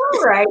baby.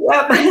 All right.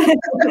 Yep.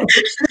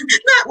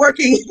 Not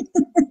working.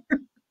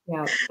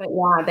 Yeah, but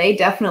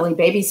yeah,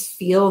 babies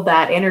feel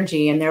that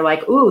energy, and they're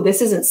like, ooh,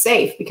 this isn't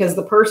safe because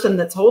the person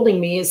that's holding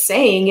me is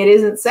saying it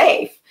isn't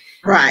safe.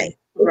 Right.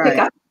 Pick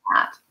up on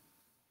that.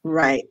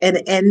 Right. And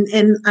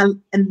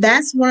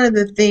that's one of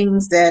the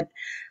things that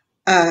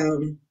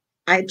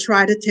I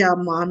try to tell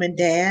mom and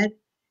dad.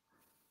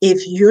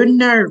 If you're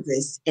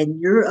nervous and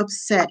you're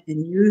upset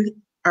and you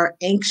are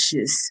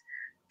anxious,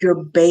 your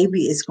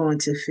baby is going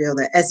to feel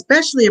that,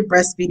 especially a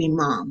breastfeeding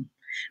mom,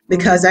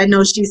 because I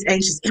know she's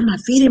anxious. Am I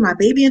feeding my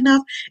baby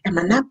enough? Am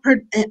I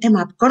going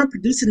to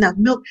produce enough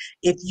milk?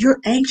 If you're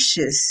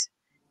anxious,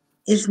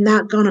 it's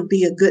not going to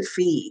be a good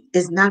feed.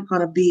 It's not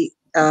going to be,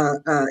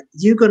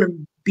 you're going to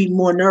be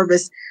more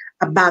nervous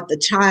about the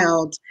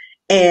child,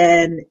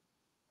 and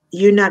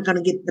you're not going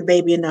to get the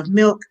baby enough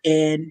milk,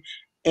 and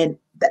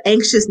the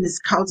anxiousness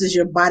causes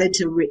your body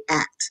to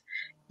react.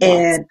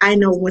 Yes. And I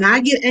know when I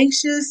get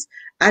anxious,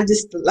 I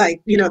just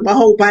my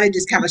whole body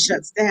just kind of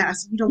shuts down. I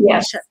said, you don't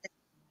want to shut down.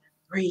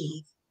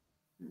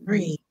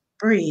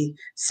 Breathe.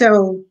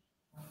 So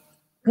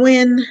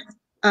when,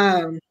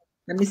 let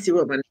me see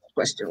what my next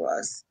question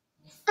was.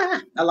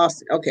 I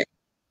lost it. Okay.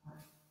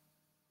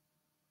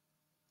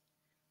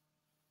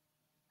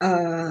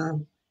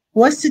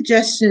 What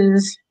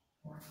suggestions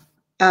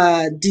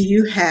do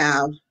you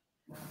have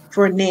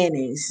for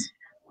nannies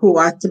who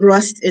are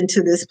thrust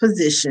into this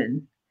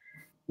position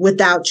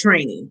without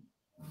training?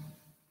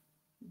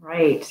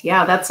 Right.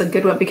 Yeah, that's a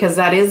good one, because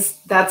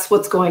that's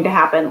what's going to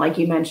happen, like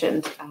you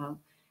mentioned.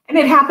 And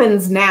it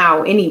happens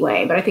now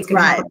anyway, but I think it's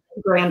going to happen on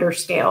a grander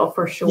scale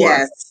for sure.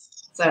 Yes.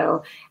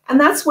 So, and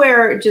that's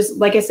where, just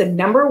like I said,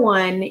 number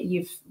one,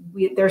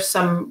 there's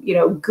some,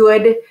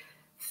 good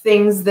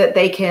things that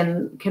they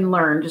can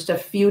learn, just a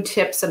few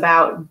tips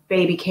about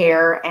baby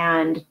care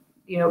and,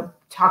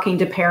 talking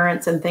to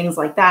parents and things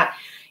like that.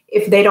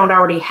 If they don't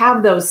already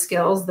have those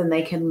skills, then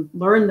they can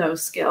learn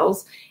those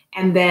skills,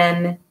 and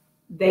then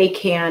they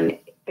can,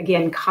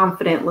 again,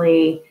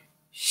 confidently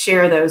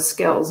share those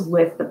skills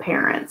with the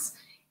parents.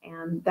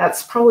 And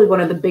that's probably one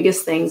of the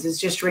biggest things, is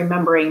just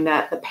remembering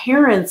that the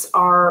parents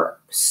are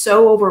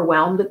so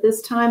overwhelmed at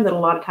this time that a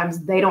lot of times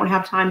they don't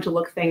have time to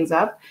look things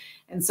up.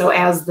 And so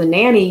as the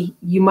nanny,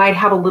 you might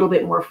have a little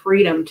bit more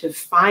freedom to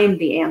find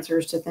the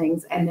answers to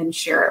things and then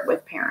share it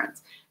with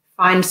parents.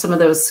 Find some of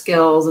those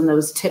skills and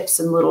those tips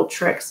and little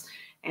tricks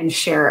and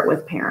share it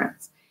with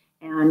parents.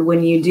 And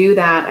when you do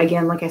that,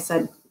 again, like I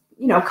said,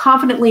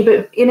 confidently,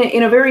 but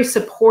in a very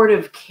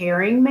supportive,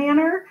 caring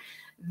manner,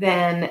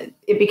 then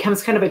it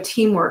becomes kind of a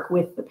teamwork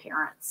with the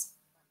parents.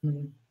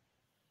 Mm-hmm.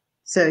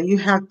 So you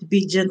have to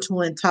be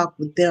gentle and talk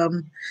with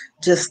them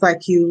just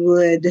like you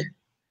would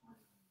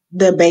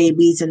the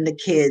babies and the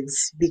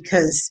kids,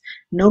 because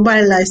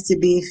nobody likes to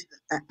be,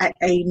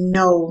 I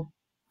know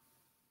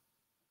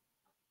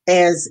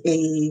as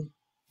a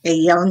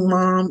young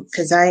mom,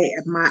 because I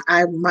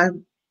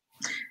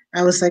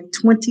was like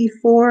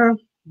 24.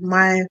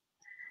 My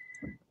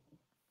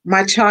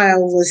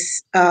child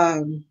was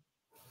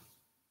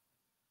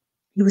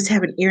he was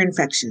having ear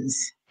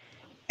infections,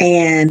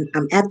 and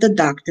I'm at the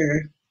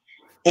doctor,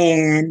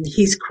 and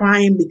he's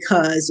crying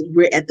because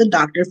we're at the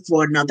doctor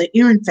for another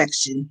ear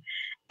infection,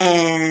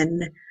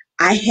 and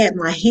I had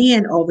my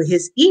hand over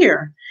his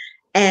ear,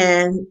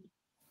 and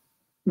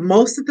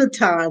most of the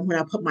time when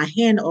I put my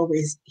hand over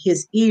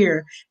his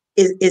ear,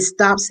 it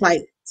stops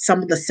like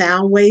some of the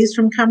sound waves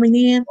from coming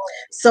in.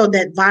 So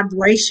that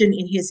vibration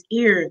in his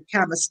ear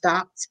kind of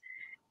stopped.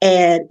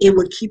 and it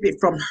would keep it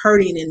from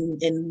hurting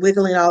and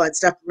wiggling all that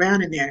stuff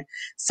around in there.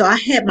 So I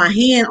had my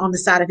hand on the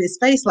side of his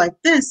face like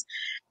this,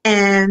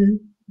 and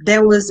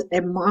there was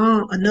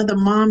another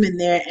mom in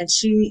there, and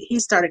he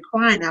started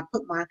crying.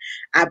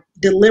 I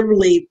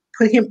deliberately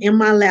put him in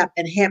my lap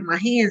and had my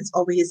hands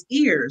over his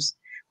ears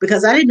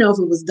because I didn't know if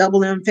it was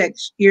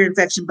ear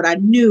infection, but I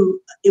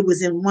knew it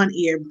was in one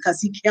ear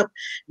because he kept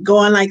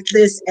going like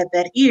this at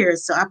that ear.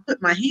 So I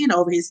put my hand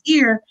over his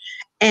ear,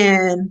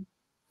 and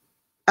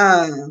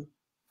uh,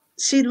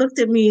 she looked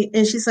at me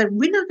and she's like,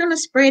 "We're not gonna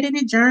spread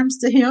any germs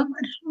to him."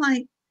 And I'm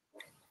like,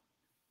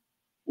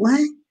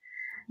 "What?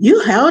 You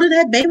held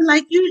that baby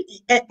like you?"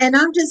 And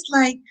I'm just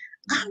like,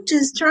 I'm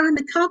just trying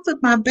to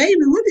comfort my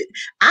baby.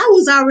 I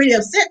was already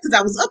upset because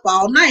I was up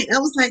all night. I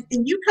was like,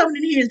 and you coming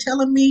in here and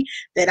telling me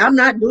that I'm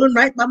not doing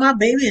right by my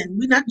baby and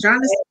we're not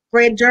trying to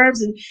spread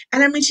germs. And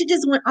I mean, she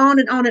just went on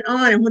and on and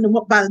on. And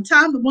by the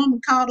time the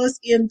woman called us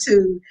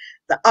into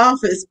the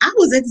office, I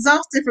was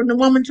exhausted from the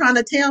woman trying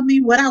to tell me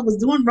what I was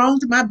doing wrong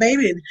to my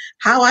baby and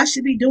how I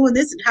should be doing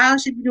this and how I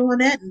should be doing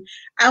that. And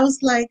I was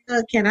like,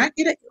 can I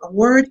get a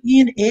word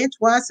in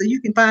edgewise so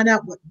you can find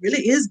out what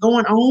really is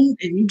going on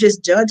and you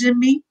just judging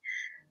me?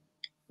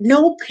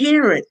 No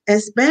parent,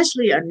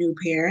 especially a new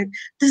parent,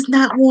 does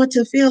not want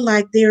to feel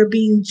like they're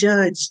being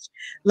judged,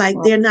 like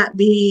they're not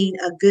being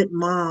a good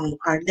mom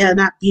or they're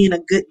not being a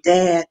good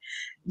dad,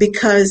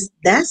 because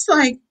that's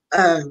like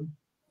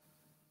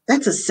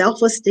that's a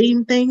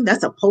self-esteem thing.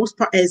 That's a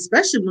postpartum,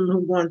 especially when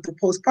we're going through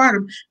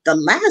postpartum. The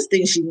last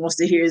thing she wants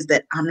to hear is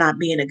that I'm not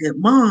being a good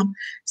mom.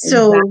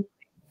 So Exactly.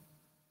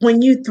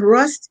 when you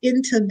thrust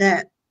into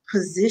that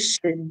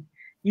position,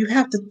 you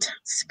have to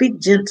speak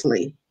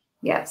gently,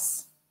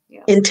 Yes.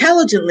 Yeah.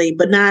 intelligently,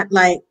 but not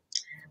like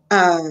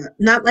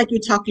you're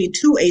talking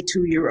to a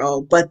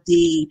 2-year-old, but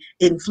the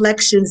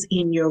inflections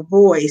in your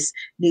voice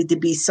need to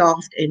be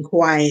soft and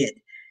quiet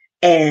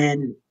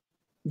and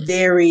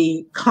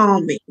very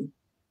calming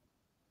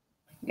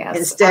Yes,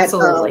 instead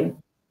of absolutely.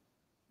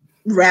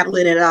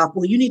 rattling it off.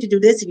 Well, you need to do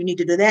this and you need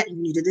to do that and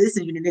you need to do this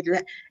and you need to do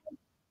that.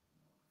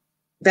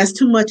 That's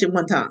too much at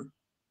one time.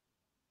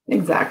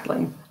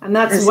 Exactly. And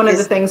that's It's, one of the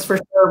it's things for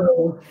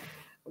sure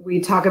we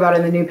talk about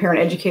in the new parent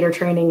educator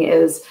training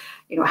is,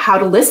 how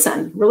to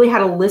listen, really how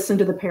to listen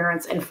to the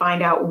parents and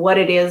find out what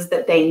it is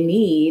that they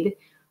need,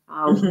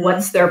 mm-hmm.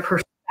 what's their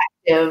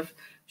perspective,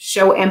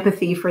 show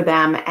empathy for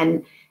them,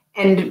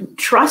 and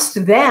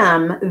trust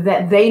them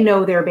that they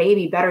know their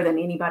baby better than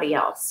anybody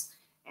else,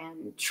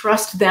 and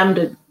trust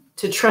them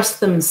to trust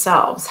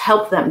themselves,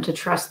 help them to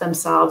trust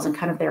themselves and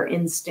kind of their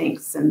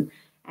instincts, and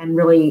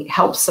really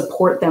help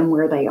support them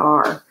where they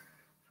are.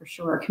 For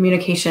sure,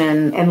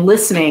 communication and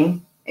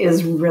listening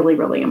is really,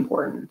 really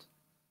important.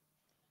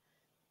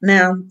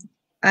 Now,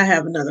 I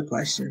have another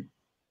question,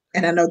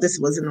 and I know this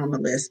wasn't on the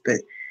list, but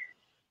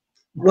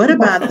what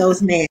about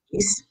those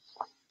nannies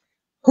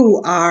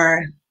who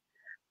are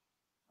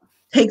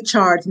take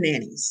charge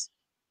nannies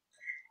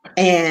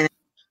and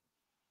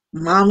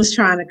mom was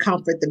trying to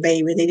comfort the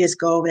baby? They just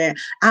go over there,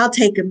 I'll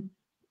take him,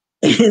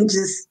 and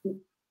just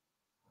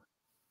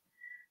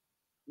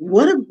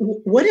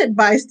what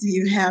advice do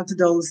you have to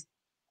those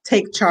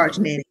take charge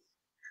nannies?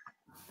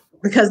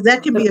 Because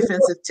that can be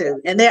offensive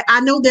too, and I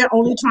know they're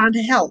only trying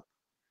to help,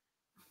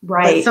 but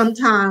Right.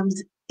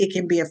 sometimes it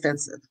can be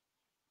offensive.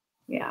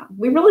 Yeah.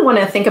 We really want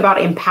to think about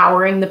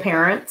empowering the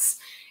parents.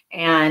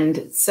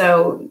 And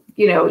so,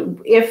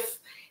 if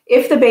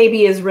the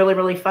baby is really,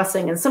 really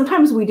fussing, and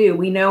sometimes we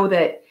know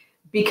that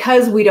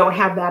because we don't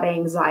have that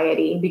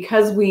anxiety,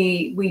 because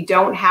we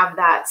don't have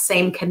that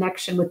same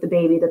connection with the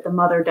baby that the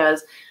mother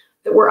does,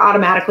 that we're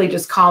automatically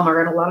just calmer.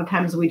 And a lot of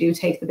times we do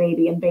take the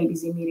baby and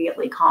babies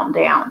immediately calm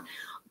down.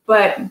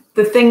 But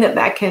the thing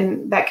that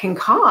can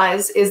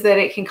cause is that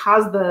it can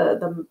cause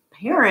the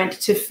parent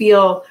to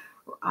feel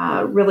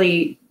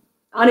really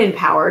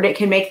unempowered. It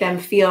can make them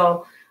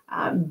feel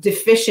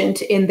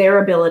deficient in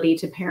their ability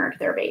to parent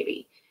their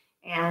baby.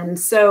 And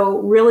so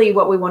really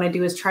what we want to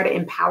do is try to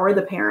empower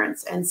the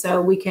parents. And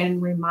so we can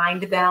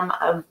remind them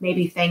of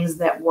maybe things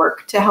that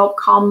work to help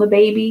calm the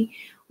baby.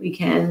 We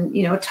can,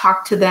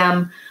 talk to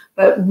them,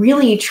 but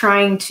really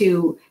trying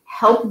to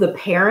help the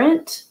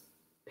parent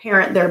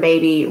their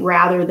baby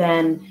rather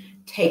than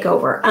take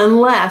over,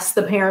 unless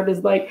the parent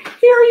is like,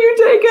 here, you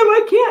take him,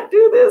 I can't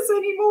do this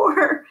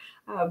anymore.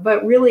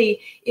 But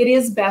really, it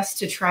is best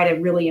to try to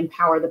really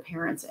empower the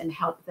parents and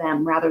help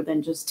them rather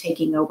than just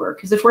taking over.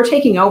 Because if we're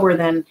taking over,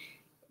 then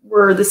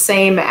we're the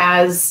same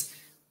as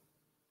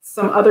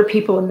some other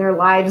people in their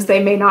lives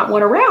they may not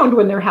want around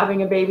when they're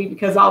having a baby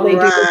because all they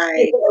do is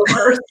take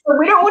over. So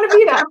we don't want to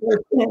be that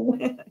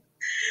person.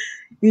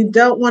 You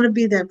don't want to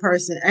be that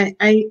person.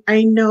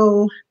 I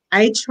know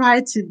I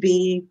try to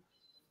be,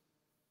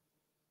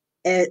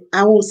 I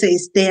won't say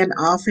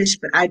standoffish,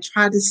 but I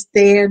try to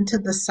stand to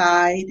the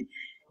side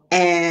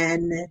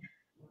and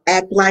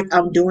act like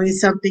I'm doing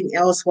something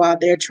else while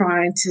they're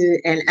trying to,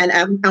 and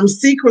I'm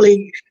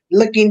secretly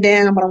looking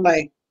down, but I'm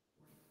like,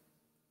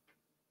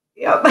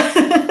 Yep.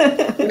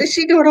 What is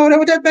she doing over there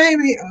with that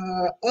baby?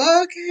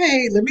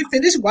 Okay, let me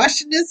finish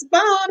washing this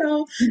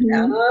bottle.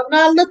 Mhm. I'm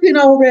not looking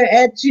over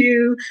at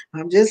you.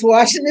 I'm just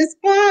washing this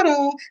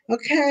bottle.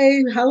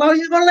 Okay, how long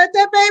you gonna let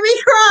that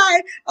baby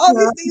cry? All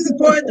these things are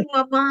going through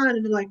my mind,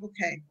 and I'm like,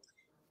 okay,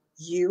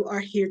 you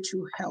are here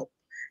to help.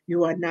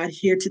 You are not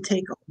here to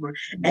take over.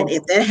 And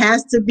if that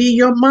has to be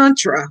your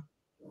mantra,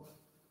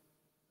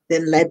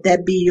 then let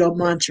that be your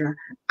mantra.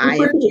 I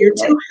am here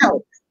to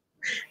help,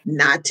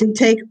 not to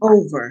take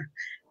over,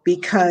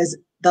 because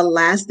the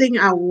last thing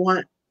I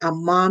want a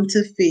mom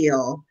to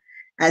feel,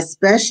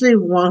 especially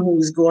one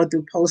who's going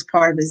through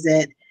postpartum, is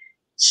that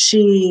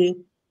she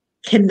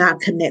cannot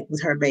connect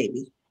with her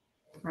baby.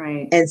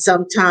 Right. And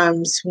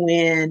sometimes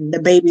when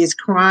the baby is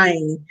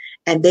crying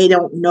and they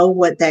don't know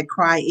what that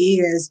cry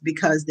is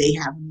because they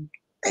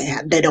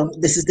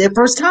don't, this is their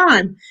first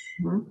time,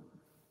 Mhm.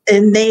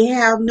 and they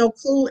have no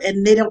clue,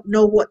 and they don't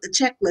know what the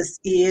checklist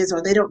is,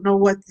 or they don't know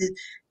what the,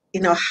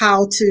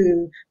 how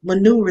to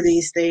maneuver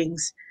these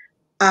things.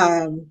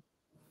 um,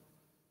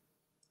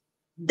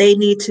 they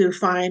need to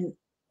find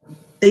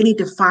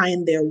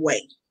their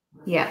way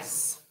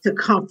Yes. to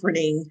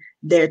comforting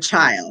their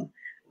child.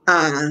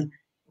 uh,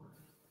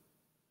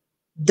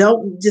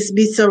 don't just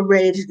be so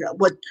ready to go,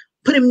 what,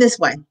 put him this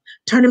way,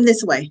 turn him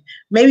this way,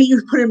 maybe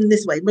you put him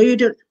this way, maybe you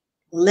do.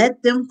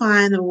 Let them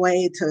find a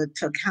way to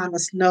kind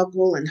of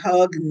snuggle and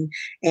hug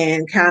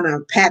and kind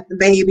of pat the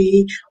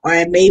baby,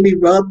 or maybe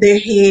rub their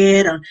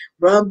head or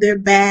rub their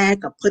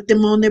back, or put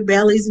them on their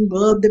bellies and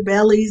rub their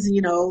bellies,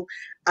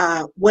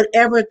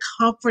 whatever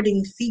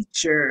comforting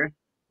feature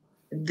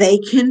they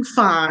can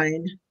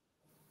find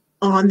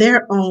on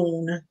their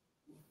own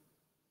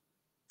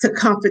to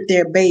comfort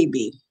their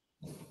baby.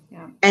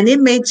 Yeah. And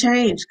it may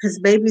change because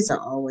babies are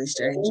always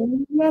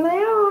changing. Yeah, they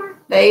are.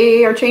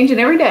 They are changing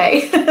every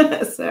day.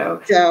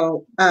 So,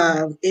 So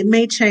it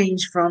may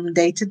change from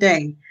day to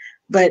day.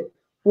 But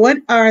what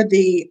are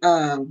the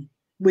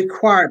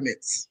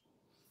requirements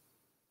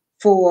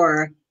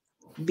for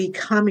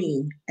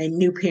becoming a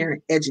new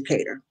parent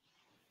educator?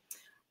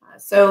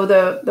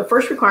 the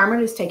first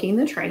requirement is taking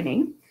the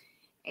training.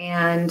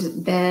 And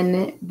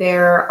then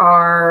there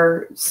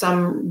are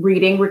some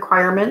reading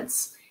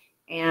requirements,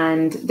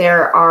 and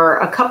there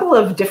are a couple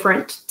of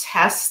different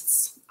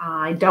tests.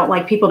 I don't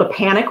like people to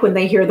panic when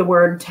they hear the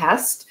word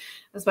test,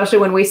 especially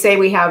when we say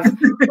we have,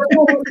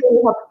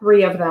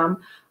 three of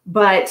them,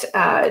 but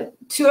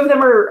two of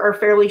them are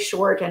fairly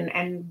short,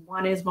 and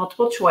one is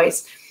multiple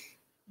choice.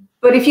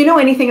 But if you know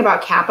anything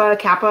about CAPA,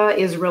 CAPA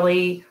is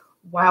really,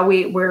 while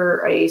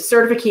we're a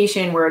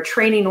certification, we're a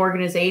training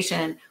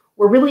organization,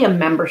 we're really a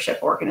membership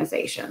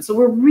organization. So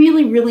we're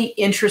really, really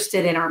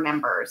interested in our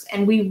members,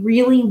 and we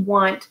really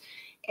want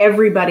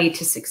everybody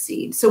to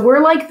succeed. So we're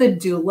like the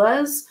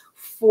doulas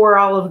for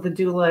all of the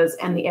doulas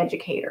and the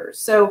educators.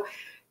 So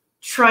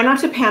try not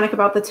to panic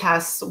about the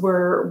tests.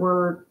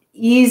 We're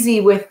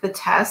easy with the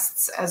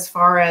tests as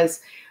far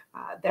as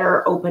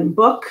they're open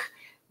book.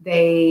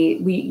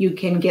 You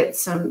can get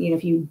some,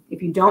 if you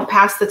don't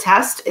pass the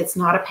test, it's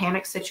not a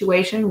panic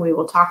situation. We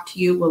will talk to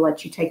you. We'll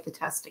let you take the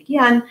test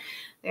again.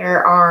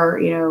 There are,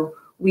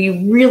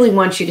 we really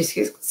want you to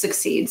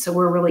succeed. So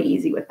we're really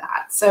easy with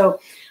that. So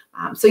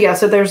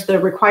there's the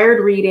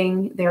required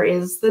reading. There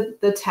is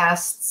the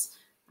tests.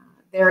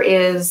 There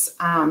is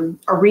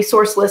a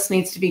resource list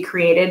needs to be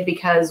created,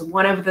 because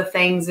one of the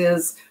things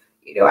is,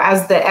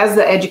 as the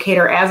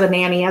educator, as a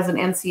nanny, as an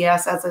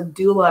NCS, as a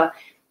doula,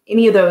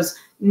 any of those,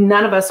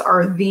 none of us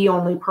are the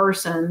only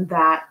person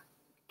that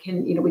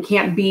can, we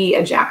can't be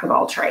a jack of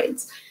all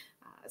trades.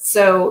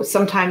 So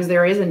sometimes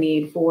there is a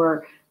need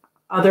for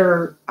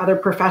other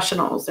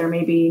professionals. There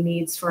may be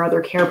needs for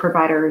other care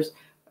providers,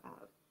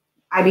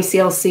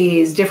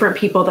 IBCLCs, different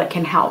people that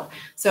can help.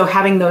 So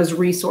having those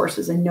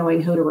resources and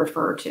knowing who to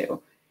refer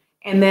to.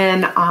 And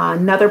then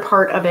another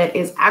part of it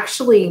is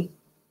actually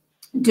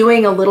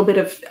doing a little bit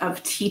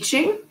of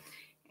teaching.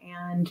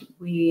 And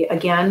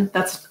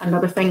that's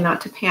another thing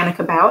not to panic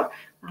about,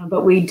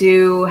 but we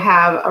do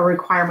have a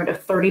requirement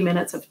of 30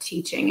 minutes of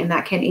teaching, and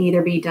that can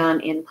either be done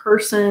in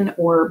person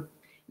or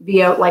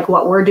via like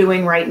what we're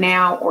doing right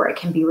now, or it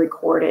can be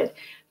recorded,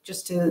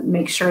 just to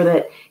make sure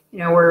that,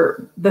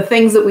 we're the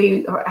things that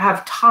we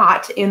have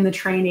taught in the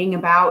training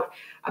about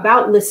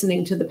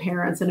listening to the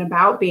parents, and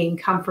about being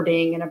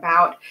comforting, and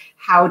about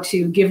how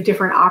to give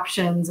different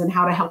options and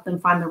how to help them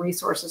find the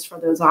resources for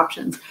those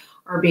options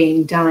are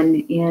being done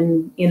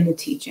in the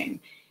teaching.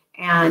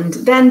 And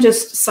then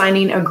just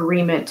signing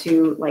agreement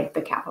to like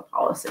the CAPA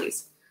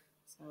policies.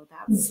 So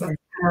that's kind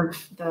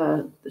of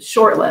the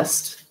short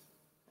list.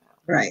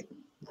 Right.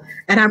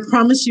 And I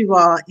promise you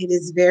all, it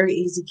is very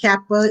easy.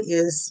 CAPA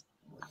is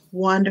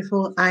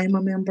wonderful. I am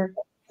a member.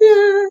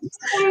 Yes.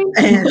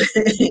 And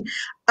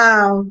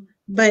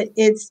but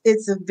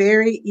it's a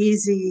very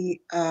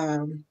easy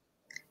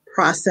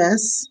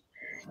process.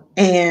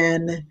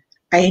 And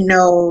I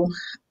know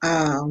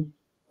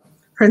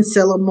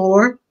Priscilla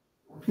Moore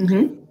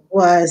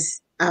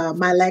was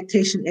my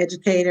lactation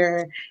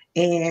educator,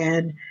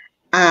 and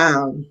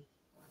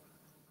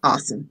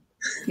awesome.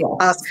 Yeah.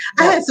 Awesome.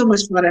 I had so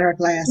much fun in her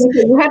class.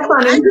 You had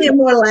fun. I did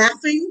more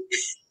laughing.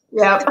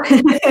 Yeah.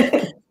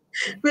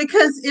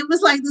 Because it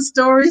was like the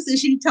stories that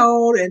she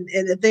told and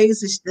the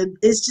things that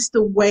it's just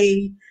the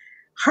way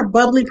her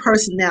bubbly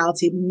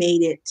personality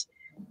made it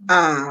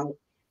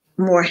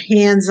more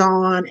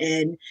hands-on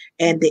and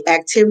the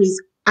activities.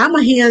 I'm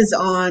a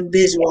hands-on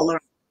visual learner,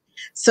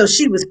 so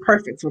she was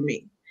perfect for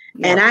me.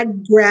 Yeah. And I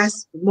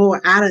grasped more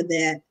out of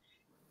that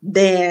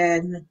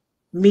than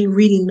me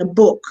reading the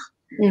book.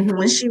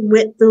 When she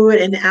went through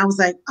it and I was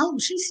like, oh,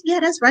 yeah,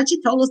 that's right. She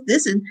told us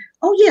this. And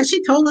oh yeah,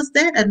 she told us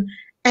that. And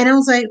I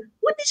was like,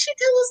 when did she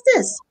tell us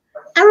this?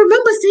 I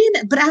remember seeing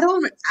it, but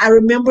I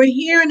remember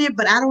hearing it,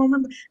 but I don't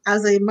remember. I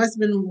was like, it must have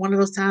been one of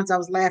those times I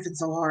was laughing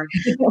so hard.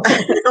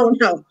 I don't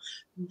know.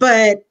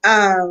 But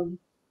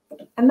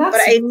but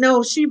I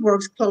know she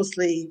works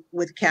closely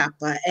with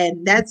Kappa,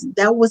 and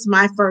that was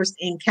my first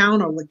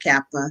encounter with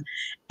Kappa.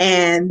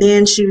 And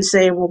then she was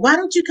saying, "Well, why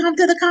don't you come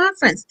to the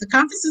conference? The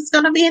conference is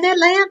going to be in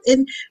Atlanta."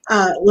 And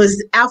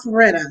was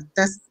Alpharetta.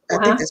 I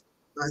think that's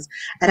what it was.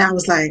 And I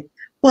was like,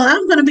 "Well,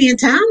 I'm going to be in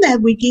town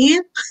that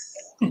weekend."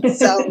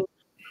 So,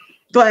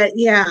 but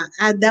yeah,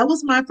 that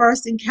was my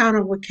first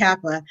encounter with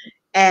Kappa,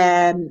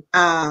 and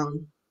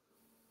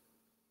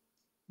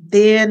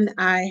then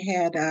I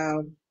had.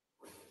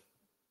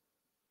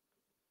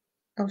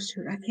 Oh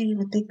shoot, I can't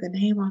even think the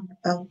name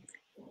of.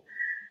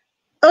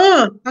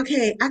 Oh,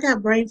 okay. I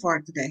got brain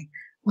fart today.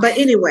 But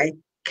anyway,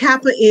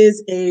 Kappa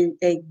is a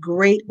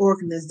great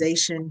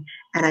organization,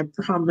 and I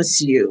promise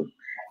you,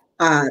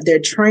 their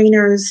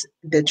trainers,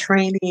 the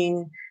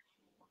training,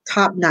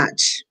 top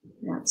notch.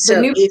 Yeah.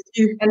 So if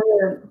you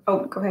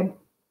go ahead.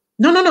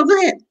 No, go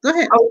ahead. Go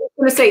ahead. I was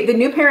going to say the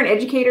new parent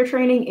educator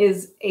training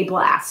is a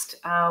blast.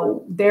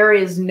 There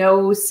is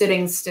no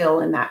sitting still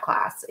in that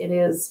class. It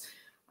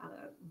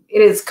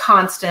is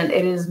constant.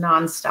 It is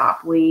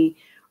nonstop. We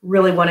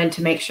really wanted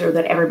to make sure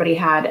that everybody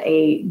had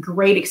a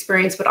great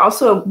experience, but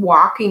also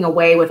walking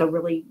away with a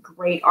really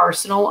great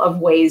arsenal of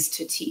ways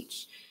to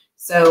teach.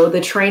 So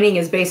the training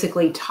is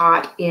basically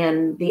taught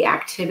in the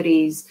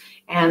activities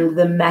and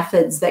the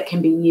methods that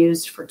can be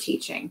used for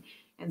teaching.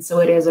 And so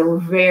it is a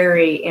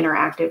very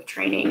interactive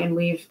training, and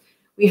we've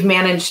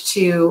managed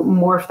to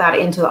morph that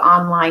into the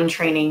online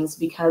trainings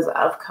because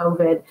of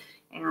COVID.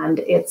 And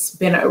it's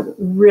been a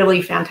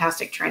really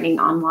fantastic training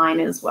online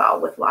as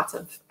well, with lots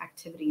of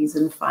activities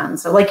and fun.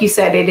 So like you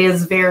said, it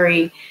is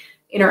very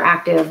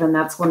interactive, and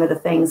that's one of the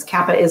things.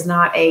 Kappa is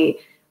not a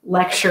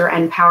lecture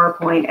and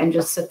PowerPoint and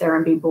just sit there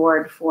and be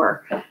bored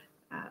for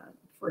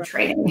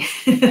training.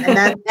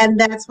 and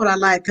that's what I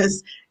like,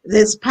 because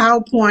this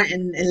PowerPoint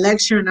and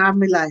lecture, and I'll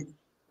be like,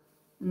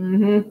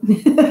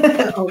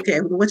 okay,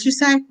 what you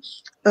say?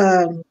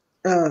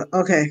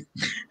 Okay.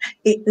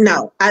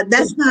 No,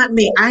 that's not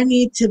me. I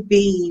need to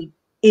be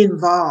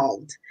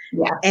involved.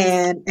 Yeah.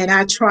 And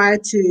I try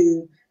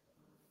to,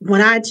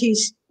 when I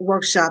teach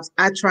workshops,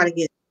 I try to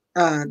get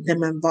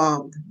them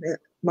involved,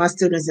 my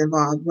students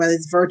involved, whether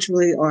it's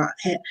virtually or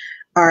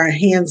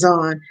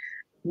hands-on.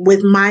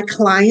 With my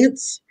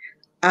clients,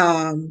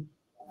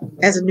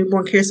 as a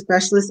newborn care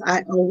specialist,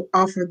 I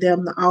offer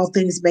them the All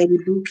Things Baby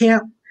Boot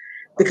Camp,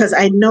 because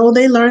I know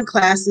they learn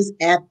classes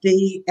at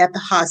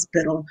the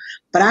hospital,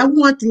 but I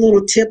want the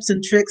little tips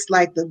and tricks,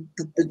 like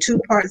the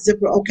two-part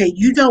zipper. Okay,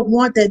 you don't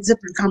want that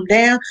zipper to come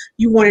down.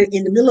 You want it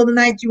in the middle of the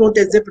night. You want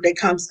that zipper that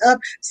comes up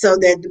so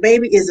that the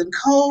baby isn't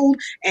cold.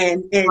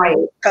 And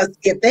because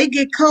if they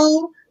get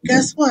cold,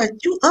 guess what?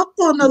 You up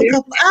for another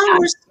couple of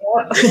hours.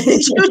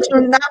 You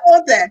do not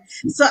want that.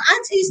 So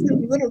I teach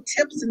them little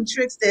tips and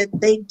tricks that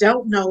they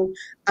don't know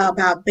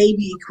about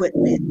baby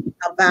equipment,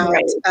 about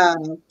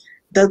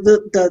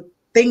the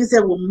things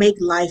that will make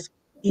life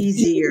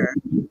easier,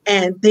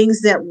 and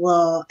things that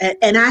will,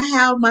 and I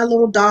have my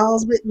little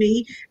dolls with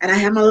me, and I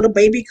have my little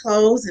baby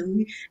clothes,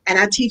 and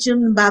I teach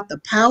them about the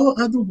power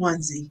of the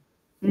onesie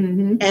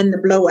and the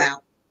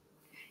blowout.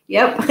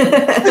 Yep.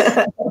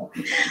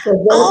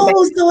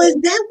 Oh, so is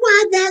that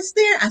why that's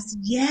there? I said,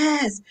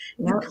 yes.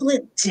 You pull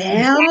it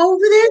down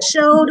over their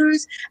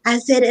shoulders. I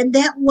said, and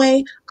that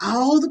way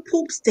all the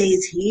poop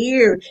stays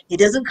here. It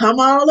doesn't come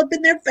all up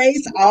in their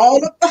face,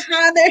 all up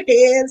behind their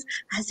heads.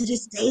 I said, it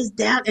stays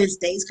down and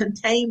stays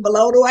contained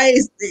below the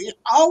waist,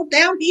 all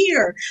down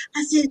here.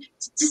 I said,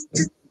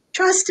 just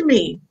trust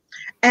me.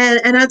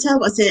 And I tell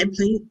them, I said,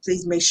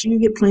 please make sure you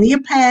get plenty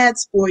of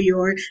pads for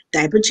your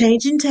diaper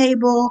changing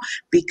table,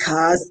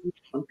 because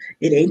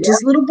it ain't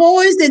just little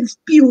boys that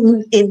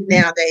spew in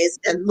nowadays,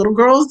 and little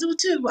girls do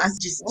too. I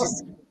said,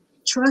 just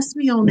trust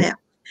me on that.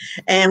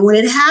 And when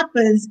it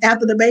happens,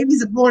 after the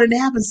babies are born, it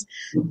happens,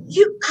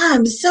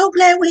 I'm so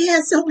glad we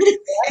had so many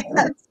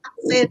pads.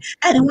 I said,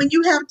 and when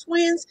you have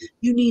twins,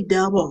 you need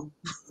double.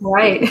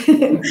 Right.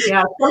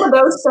 Yeah. Some of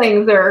those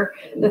things are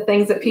the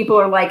things that people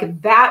are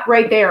like, that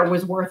right there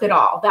was worth it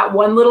all. That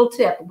one little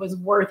tip was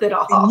worth it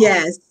all.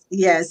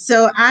 Yes.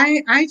 So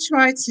I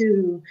try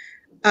to,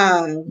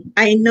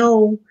 I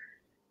know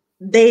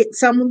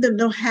some of them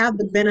don't have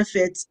the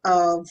benefits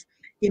of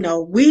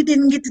we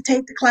didn't get to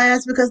take the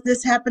class because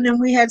this happened and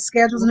we had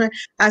schedules. And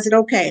I said,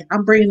 okay,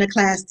 I'm bringing the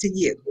class to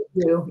you.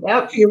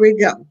 Yep. Here we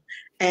go.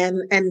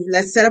 And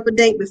let's set up a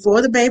date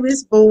before the baby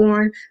is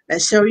born.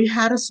 Let's show you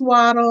how to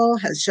swaddle.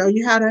 Let's show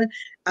you how to,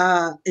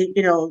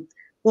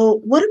 well,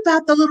 what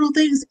about the little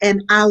things?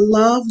 And I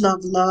love,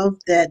 love, love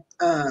that.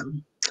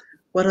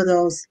 What are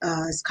those?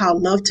 It's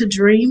called Love to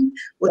Dream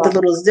with the Yep.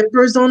 little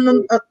zippers on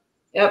them.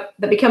 Yep.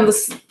 That become the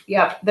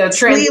trend.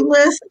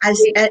 Sleeveless.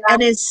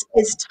 And it's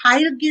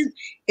tight again.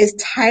 It's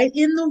tight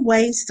in the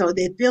waist, so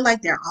they feel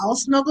like they're all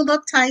snuggled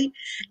up tight,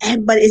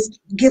 but it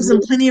gives them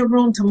plenty of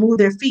room to move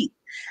their feet.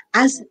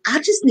 I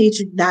just need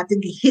you not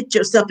to hit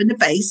yourself in the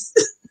face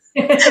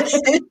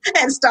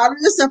and startle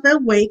yourself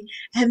awake.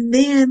 And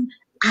then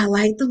I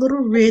like the little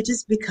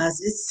ridges because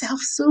it's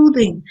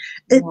self-soothing.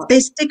 They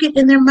stick it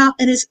in their mouth,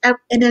 and it's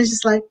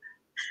just like,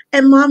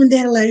 and mom and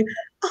dad are like,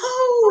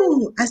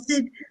 oh, I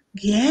said,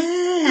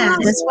 yeah,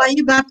 that's why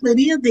you buy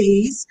plenty of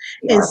these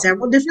in Yeah.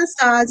 several different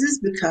sizes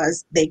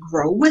because they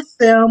grow with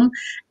them.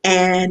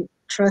 And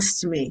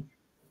trust me,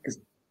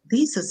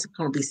 these are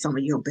going to be some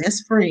of your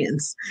best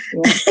friends.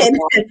 Yeah. And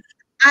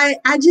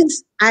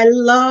I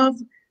love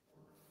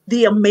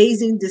the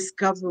amazing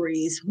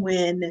discoveries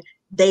when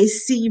they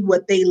see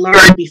what they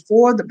learned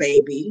before the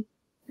baby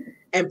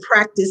and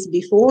practice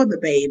before the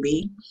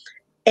baby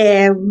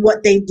and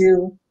what they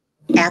do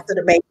after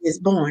the baby is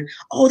born.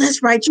 Oh,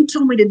 that's right. You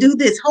told me to do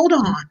this. Hold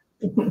on.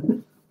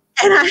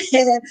 And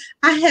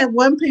I had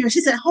one parent. She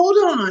said, "Hold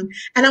on."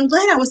 And I'm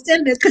glad I was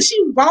standing there because she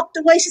walked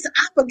away. She said,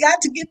 "I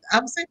forgot to get." I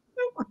was like,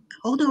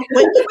 "Hold on,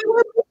 wait,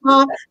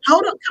 Mom.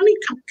 Hold on, come here,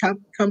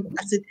 come."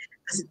 I said,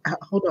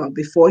 hold on.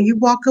 Before you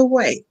walk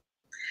away,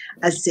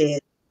 I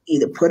said,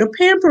 either put a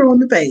pamper on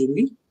the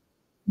baby,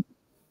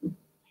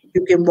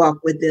 you can walk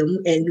with them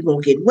and you're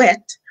going to get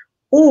wet,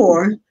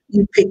 or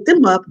you pick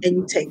them up and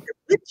you take them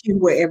with you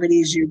wherever it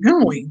is you're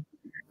going,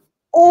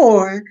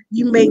 or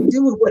you make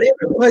do with whatever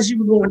it was you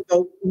were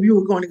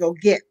going to go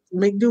get.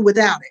 Make do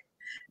without it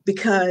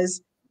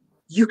because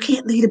you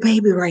can't leave a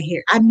baby right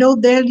here. I know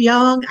they're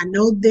young. I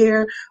know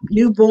they're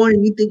newborn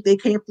and you think they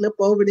can't flip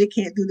over, they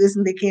can't do this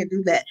and they can't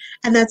do that.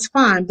 And that's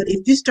fine. But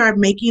if you start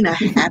making a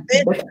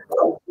habit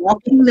of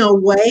walking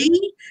away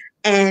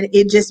and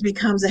it just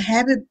becomes a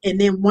habit,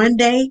 and then one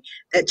day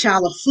that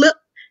child will flip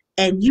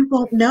and you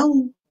won't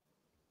know.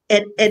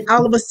 And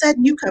all of a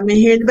sudden you come in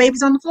here and the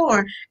baby's on the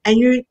floor and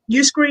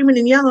you're screaming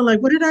and yelling like,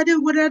 what did I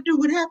do? What did I do?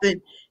 What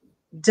happened?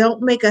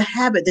 Don't make a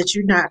habit that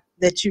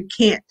you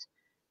can't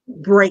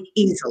break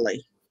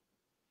easily,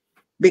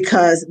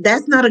 because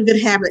that's not a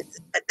good habit.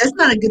 That's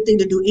not a good thing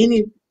to do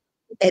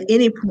at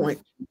any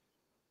point.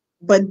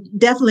 But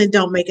definitely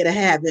don't make it a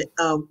habit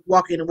of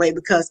walking away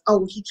because,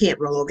 oh, he can't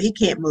roll over, he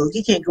can't move,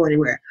 he can't go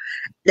anywhere.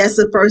 That's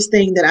the first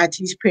thing that I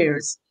teach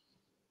parents.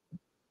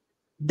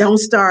 Don't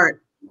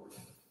start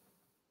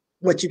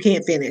what you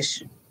can't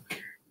finish,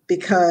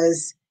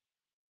 because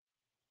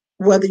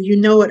whether you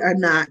know it or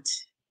not,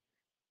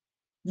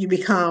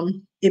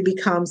 it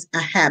becomes a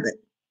habit.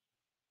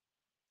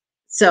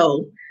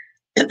 So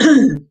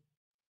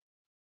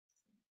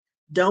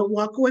don't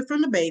walk away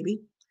from the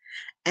baby,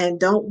 and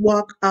don't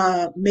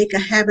make a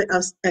habit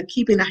of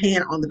keeping a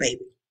hand on the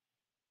baby.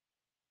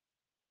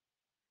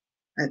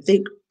 I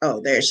think,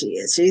 oh, there she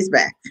is. She's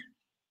back.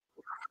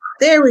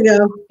 There we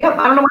go. Yep.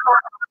 I don't know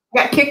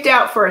why I got kicked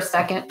out for a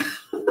second.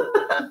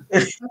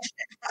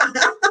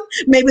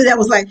 Maybe that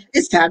was like,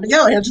 it's time to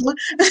go, Angela.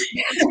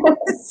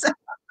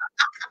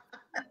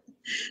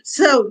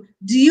 So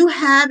do you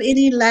have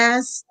any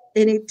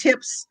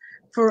tips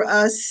for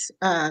us,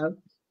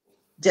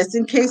 just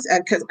in case,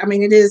 because I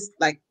mean, it is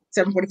like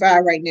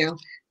 7:45 right now.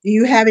 Do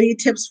you have any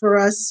tips for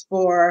us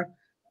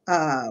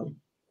uh,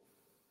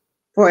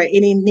 for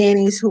any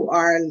nannies who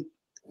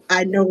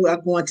I know are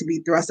going to be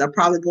thrust, are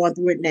probably going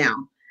through it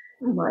now?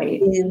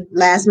 Right. Any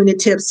last minute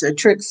tips or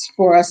tricks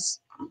for us?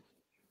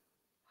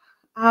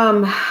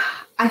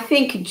 I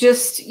think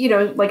just,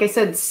 like I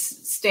said,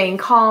 staying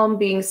calm,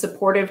 being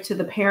supportive to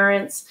the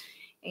parents,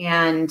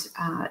 and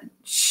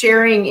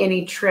sharing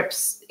any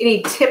tips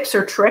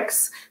or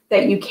tricks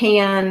that you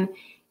can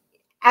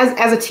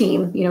as a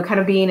team, kind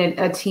of being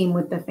a team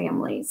with the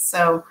families.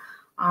 So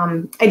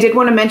I did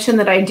want to mention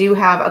that I do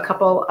have a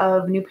couple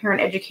of new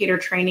parent educator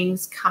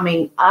trainings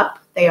coming up.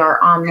 They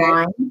are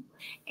online. Okay.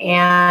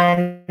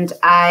 And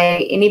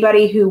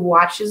anybody who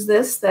watches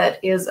this that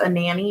is a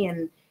nanny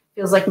and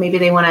feels like maybe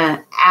they want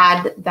to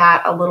add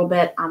that a little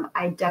bit,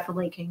 I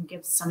definitely can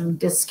give some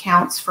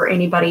discounts for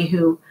anybody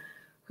who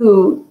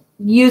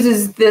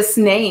uses this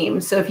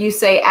name. So if you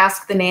say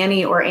Ask the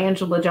Nanny or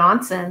Angela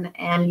Johnson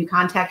and you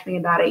contact me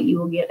about it, you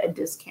will get a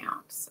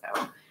discount. So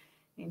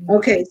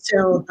okay,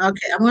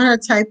 I'm going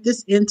to type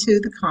this into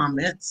the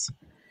comments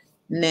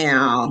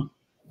now.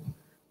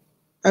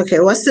 Okay,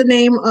 what's the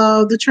name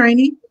of the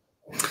training?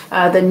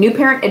 The New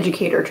Parent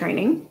Educator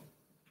Training.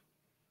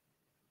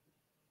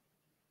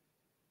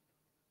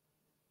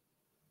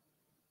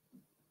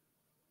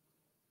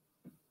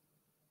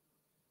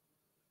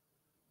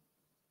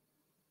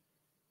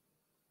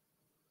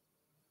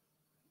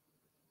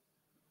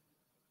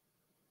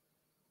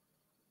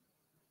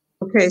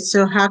 Okay,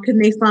 so how can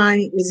they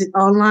find, is it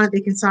online?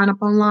 They can sign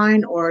up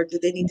online, or do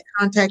they need to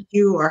contact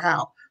you, or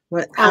how?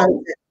 How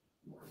does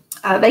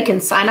Oh, it? they can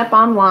sign up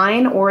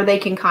online or they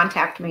can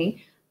contact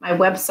me. My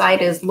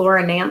website is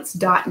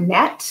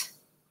lauranance.net.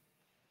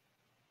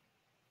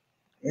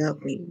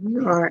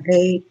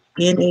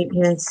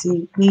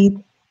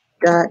 Lauranance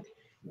dot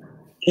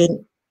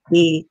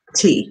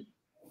N-E-T.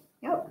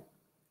 Yep.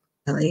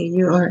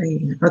 Laura.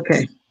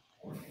 Okay.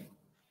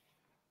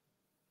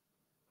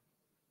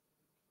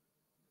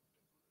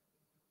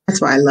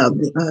 That's why I love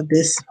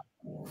this.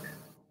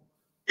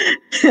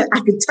 I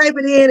can type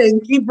it in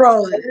and keep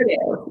rolling. There it is.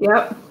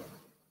 Yep.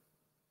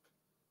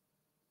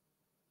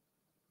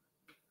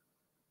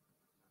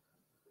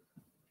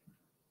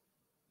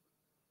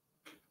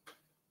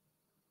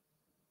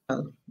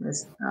 Oh,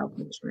 let's stop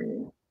the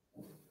trade.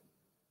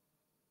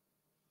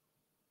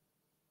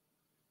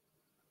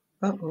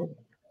 Uh-oh.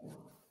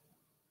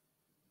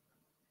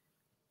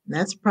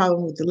 That's a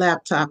problem with the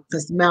laptop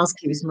because the mouse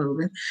keeps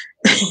moving.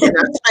 And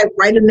I type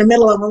right in the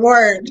middle of a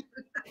word.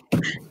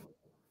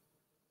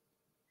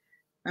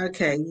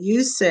 Okay,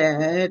 you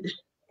said,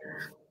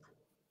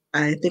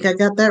 I think I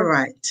got that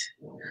right.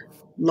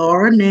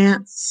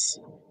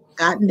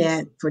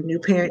 LauraNance.net for new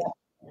parents.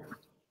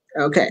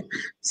 Okay,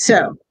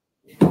 so.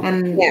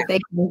 And Yeah. they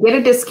can get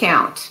a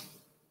discount.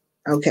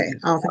 Okay,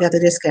 I forgot the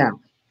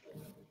discount.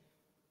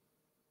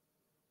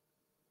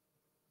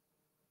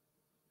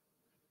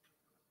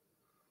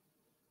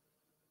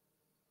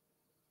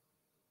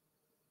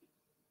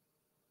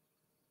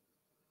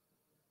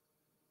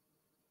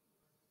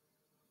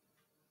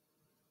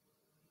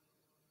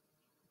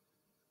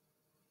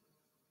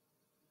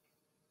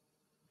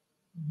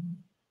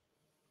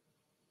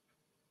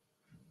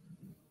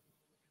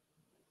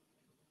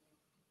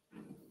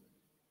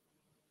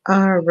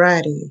 All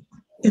righty,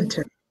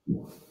 enter.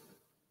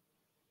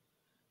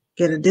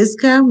 Get a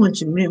discount when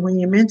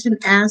you mention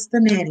Ask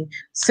the Nanny.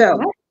 So,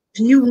 if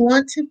you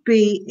want to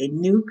be a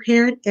new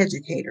parent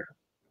educator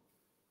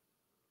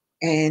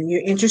and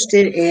you're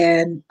interested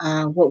in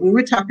what we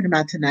were talking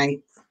about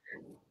tonight,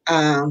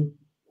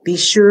 be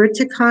sure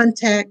to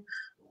contact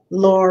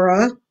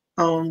Laura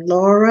on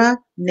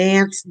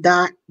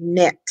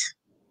lauranance.net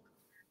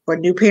for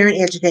new parent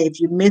educator. If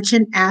you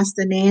mention Ask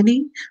the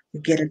Nanny, you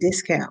get a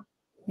discount.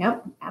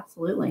 Yep,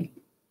 absolutely.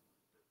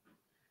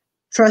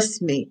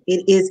 Trust me,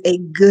 it is a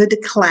good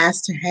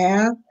class to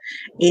have.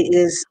 It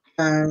is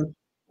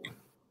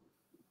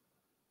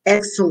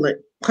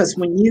excellent because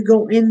when you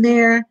go in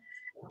there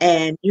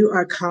and you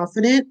are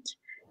confident,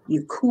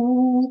 you're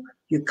cool,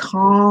 you're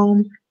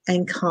calm,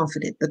 and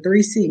confident. The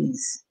 3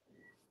 C's.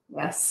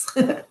 Yes.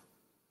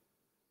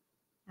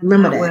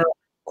 Remember that.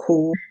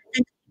 Cool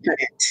and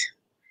confident.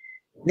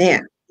 Now,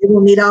 you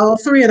will need all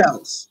 3 of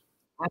those.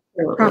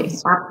 Absolutely.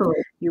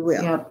 Absolutely. You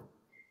will. Yep.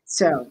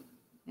 So,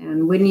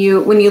 and when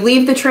you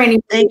leave the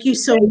training, thank you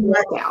so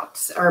much.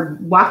 Out or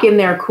walk in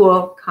there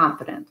cool,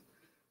 confident.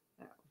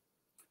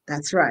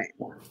 That's right.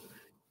 All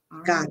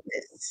Got right.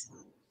 this.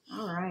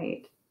 All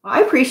right. Well, I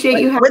appreciate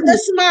you having with a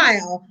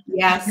smile.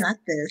 Yes. Got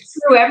this.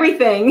 Through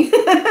everything.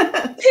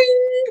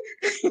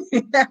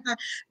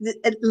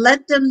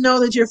 Let them know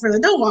that you're friendly.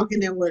 Don't walk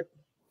in there with,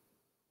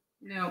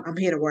 no, I'm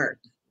here to work.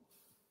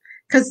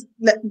 Because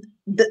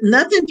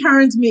nothing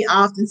turns me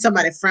off than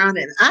somebody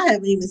frowning. I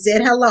haven't even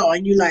said hello,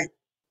 and you like,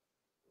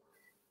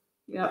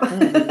 yeah.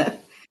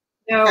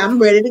 No, I'm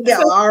ready to go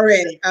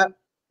already.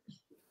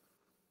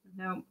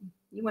 No,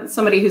 you want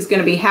somebody who's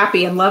going to be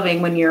happy and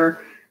loving when you're a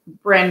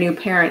brand new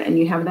parent and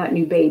you have that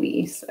new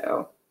baby.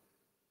 So,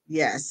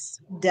 yes,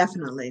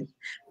 definitely.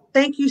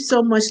 Thank you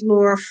so much,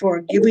 Laura,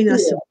 for giving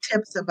us some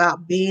tips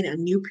about being a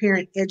new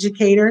parent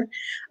educator.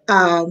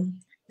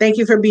 Thank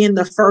you for being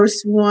the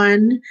first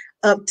one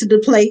up to the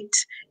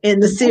plate in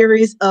the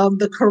series of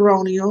the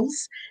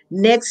Coronials.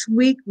 Next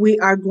week, we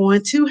are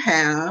going to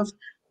have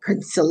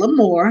Priscilla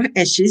Moore,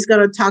 and she's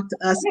going to talk to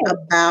us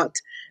about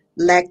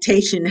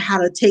lactation, how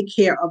to take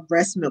care of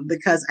breast milk,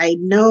 because I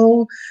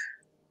know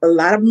a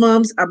lot of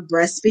moms are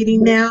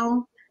breastfeeding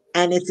now,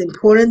 and it's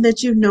important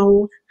that you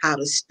know how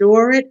to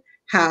store it,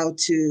 how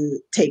to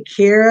take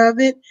care of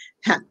it,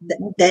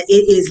 that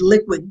it is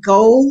liquid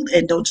gold,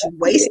 and don't you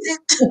waste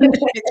it.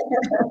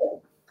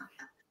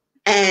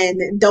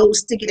 And don't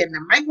stick it in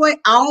the microwave.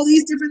 All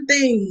these different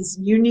things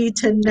you need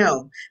to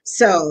know.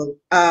 So,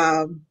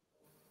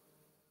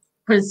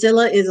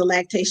 Priscilla is a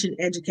lactation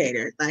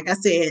educator. Like I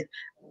said,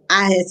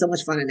 I had so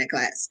much fun in that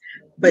class.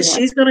 But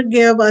she's going to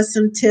give us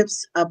some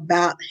tips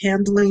about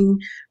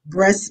handling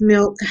breast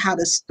milk, how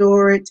to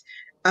store it,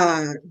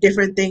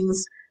 different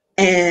things,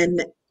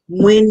 and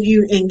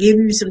give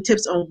you some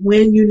tips on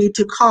when you need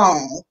to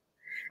call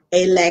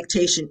a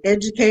lactation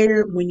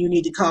educator, when you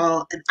need to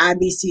call an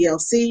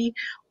IBCLC,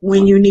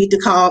 when you need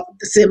to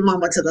send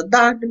mama to the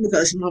doctor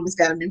because mama's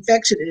got an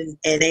infection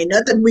and ain't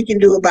nothing we can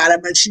do about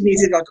it, but she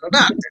needs to go to the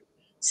doctor.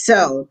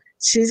 So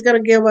she's going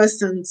to give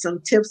us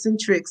some tips and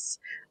tricks,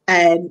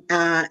 and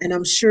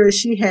I'm sure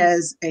she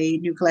has a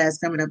new class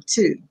coming up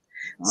too.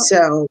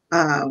 So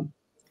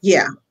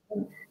yeah,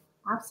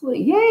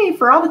 absolutely, yay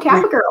for all the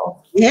Kappa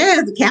girls.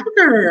 Yeah, the Kappa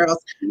girls.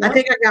 I Yep.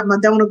 think I got my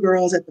donor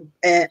girls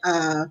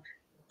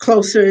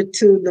closer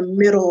to the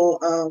middle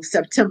of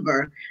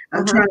September.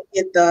 I'm Uh-huh. trying to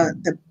get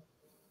the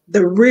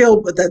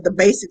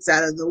basics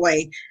out of the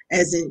way,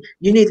 as in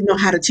you need to know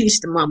how to teach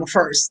the mama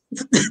first.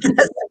 That's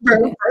the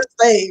very first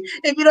thing.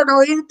 If you don't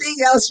know anything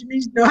else, you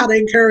need to know how to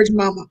encourage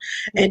mama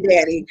and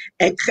daddy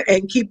and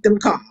keep them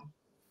calm.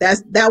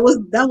 That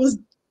was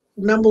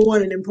number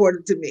one and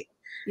important to me.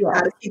 How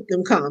Yes. to keep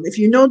them calm. If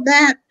you know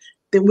that,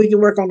 then we can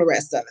work on the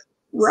rest of it.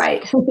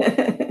 Right. So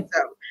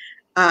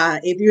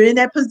if you're in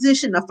that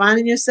position or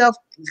finding yourself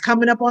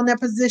coming up on that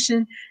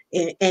position,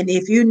 and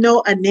if you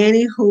know a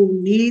nanny who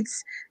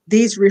needs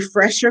these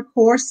refresher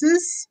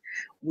courses,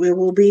 we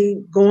will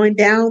be going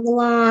down the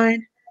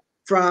line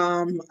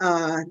from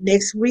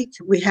next week.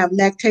 We have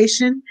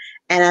lactation,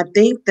 and I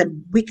think the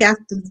week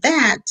after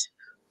that,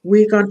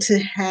 we're going to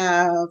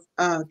have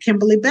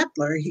Kimberly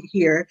Beppler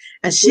here,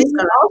 and she's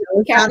going to show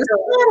us how to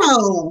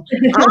swallow.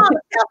 All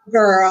the Kappa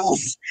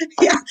girls.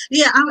 Yeah,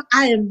 yeah,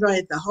 I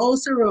enjoyed the whole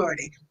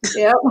sorority.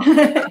 Yep.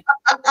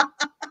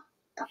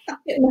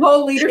 Getting the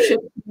whole leadership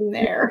in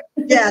there.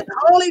 Yeah, the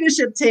whole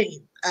leadership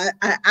team.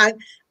 I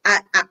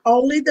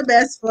only the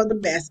best for the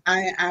best.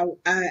 I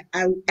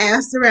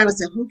asked around. I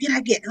said, "Who can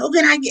I get? Who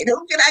can I get?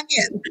 Who can I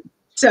get?"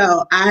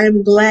 So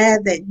I'm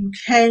glad that you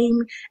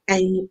came,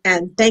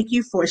 and thank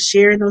you for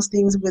sharing those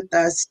things with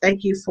us.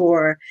 Thank you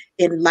for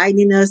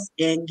enlightening us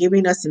and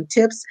giving us some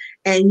tips.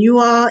 And you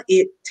all,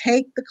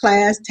 take the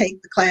class,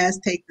 take the class,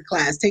 take the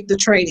class, take the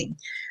training.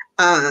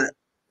 Uh,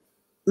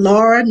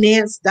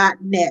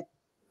 LauraNance.net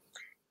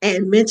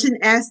and mention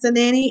Ask the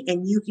Nanny,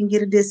 and you can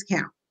get a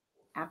discount.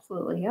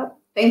 Absolutely. Yep.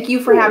 Thank you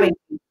for having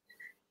me.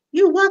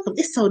 You're welcome.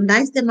 It's so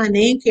nice that my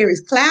name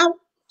carries clout.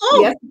 Oh,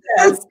 Yes, it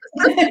does.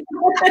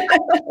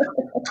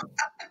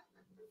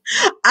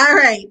 all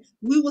right.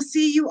 We will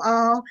see you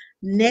all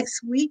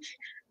next week.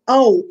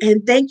 Oh,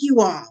 and thank you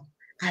all.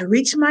 I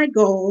reached my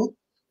goal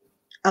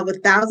of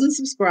 1,000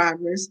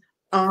 subscribers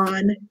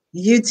on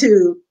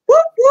YouTube.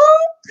 Whoop,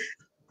 whoop.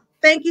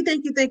 Thank you,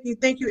 thank you, thank you,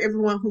 thank you,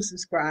 everyone who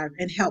subscribed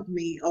and helped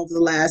me over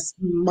the last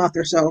month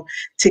or so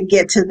to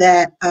get to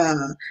that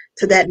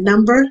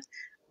number.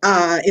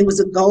 It was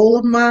a goal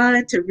of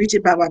mine to reach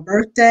it by my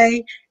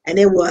birthday, and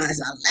it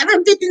was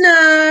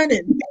 11:59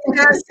 and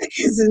 59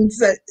 seconds. And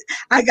so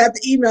I got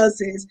the email that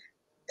says,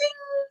 "Ding,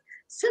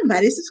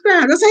 somebody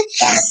subscribed." I was like,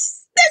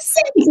 "Yes, that's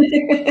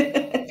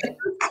it."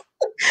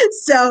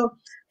 So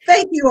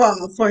thank you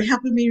all for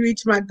helping me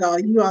reach my goal.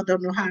 You all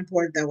don't know how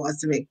important that was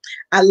to me.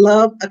 I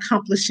love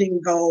accomplishing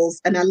goals,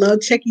 and I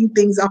love checking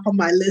things off on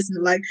my list,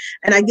 and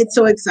I get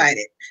so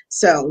excited.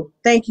 So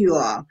thank you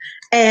all.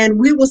 And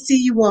we will see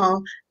you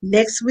all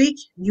next week.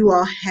 You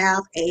all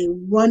have a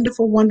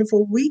wonderful,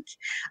 wonderful week.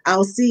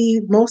 I'll see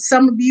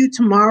some of you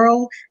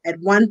tomorrow at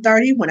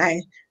 1:30 when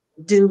I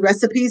do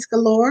recipes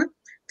galore.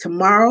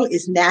 Tomorrow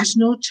is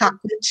National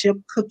Chocolate Chip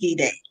Cookie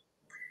Day.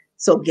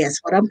 So guess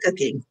what I'm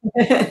cooking?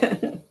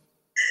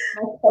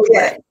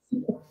 Yes.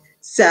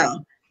 So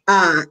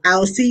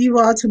I'll see you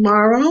all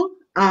tomorrow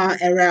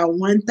around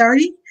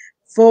 1:30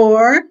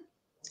 for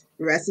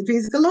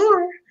Recipes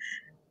Galore.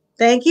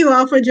 Thank you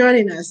all for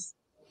joining us.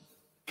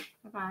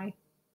 Bye-bye.